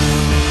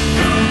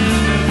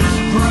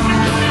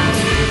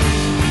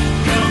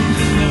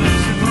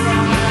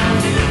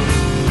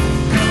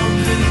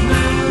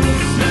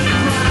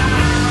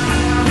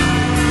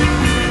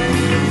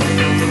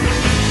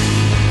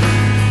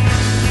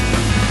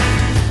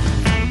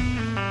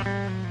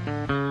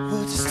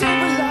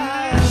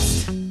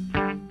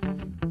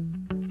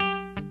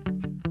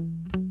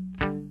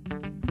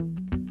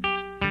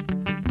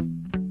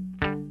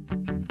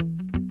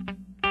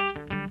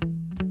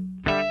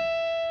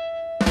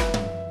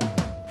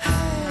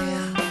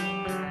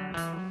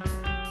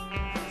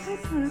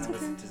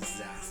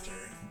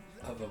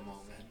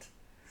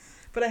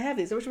But I have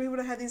these. I wish we would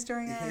have had these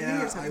during New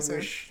Year's episode. I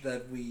wish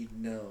that we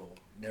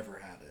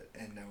never had it,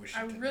 and I wish.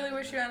 I really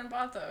wish you hadn't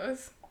bought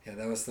those. Yeah,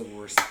 that was the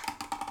worst.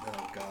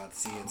 Oh God,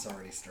 see, it's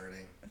already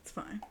starting. It's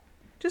fine.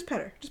 Just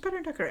pet her. Just pet her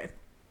and tuck her in.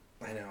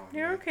 I know.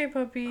 You're okay,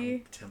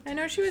 puppy. I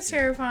know she was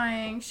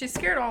terrifying. She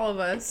scared all of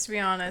us, to be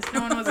honest.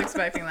 No one was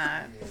expecting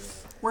that. Yeah.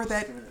 We're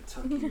that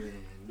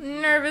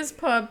nervous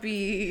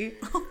puppy.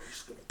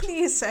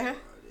 Please, sir.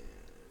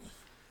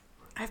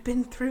 I've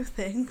been through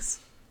things.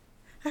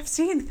 I've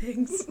seen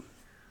things.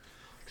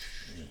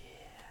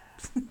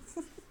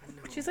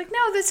 She's like,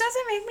 no, this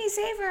doesn't make me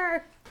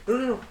safer.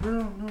 No.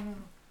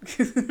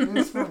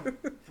 Everything's fine.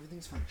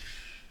 Everything's fine.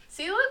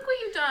 See, look what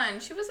you've done.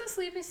 She was a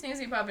sleepy,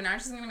 snoozy pup, and now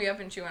she's going to be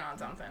up and chewing on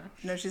something.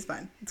 No, she's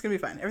fine. It's going to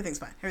be fine. Everything's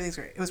fine. Everything's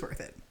great. It was worth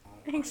it.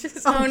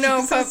 Anxious. Oh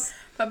no,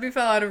 puppy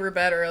fell out of her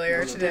bed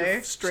earlier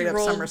today. Straight up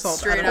somersault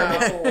straight out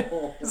of her out.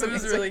 bed. So it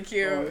was really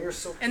cute. Oh,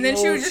 so and then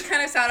she was just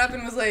kind of sat up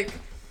and was like,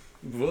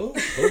 well,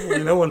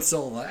 hopefully no one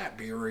saw that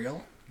be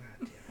real. God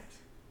damn it.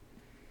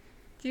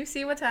 Do you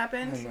see what's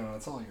happened? I know,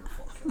 it's all your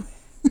fault,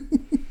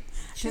 Kelly.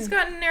 She's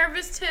got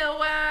nervous tail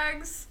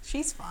wags.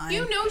 She's fine.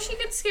 You know she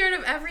gets scared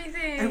of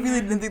everything. I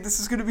really didn't think this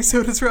was going to be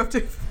so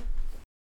disruptive.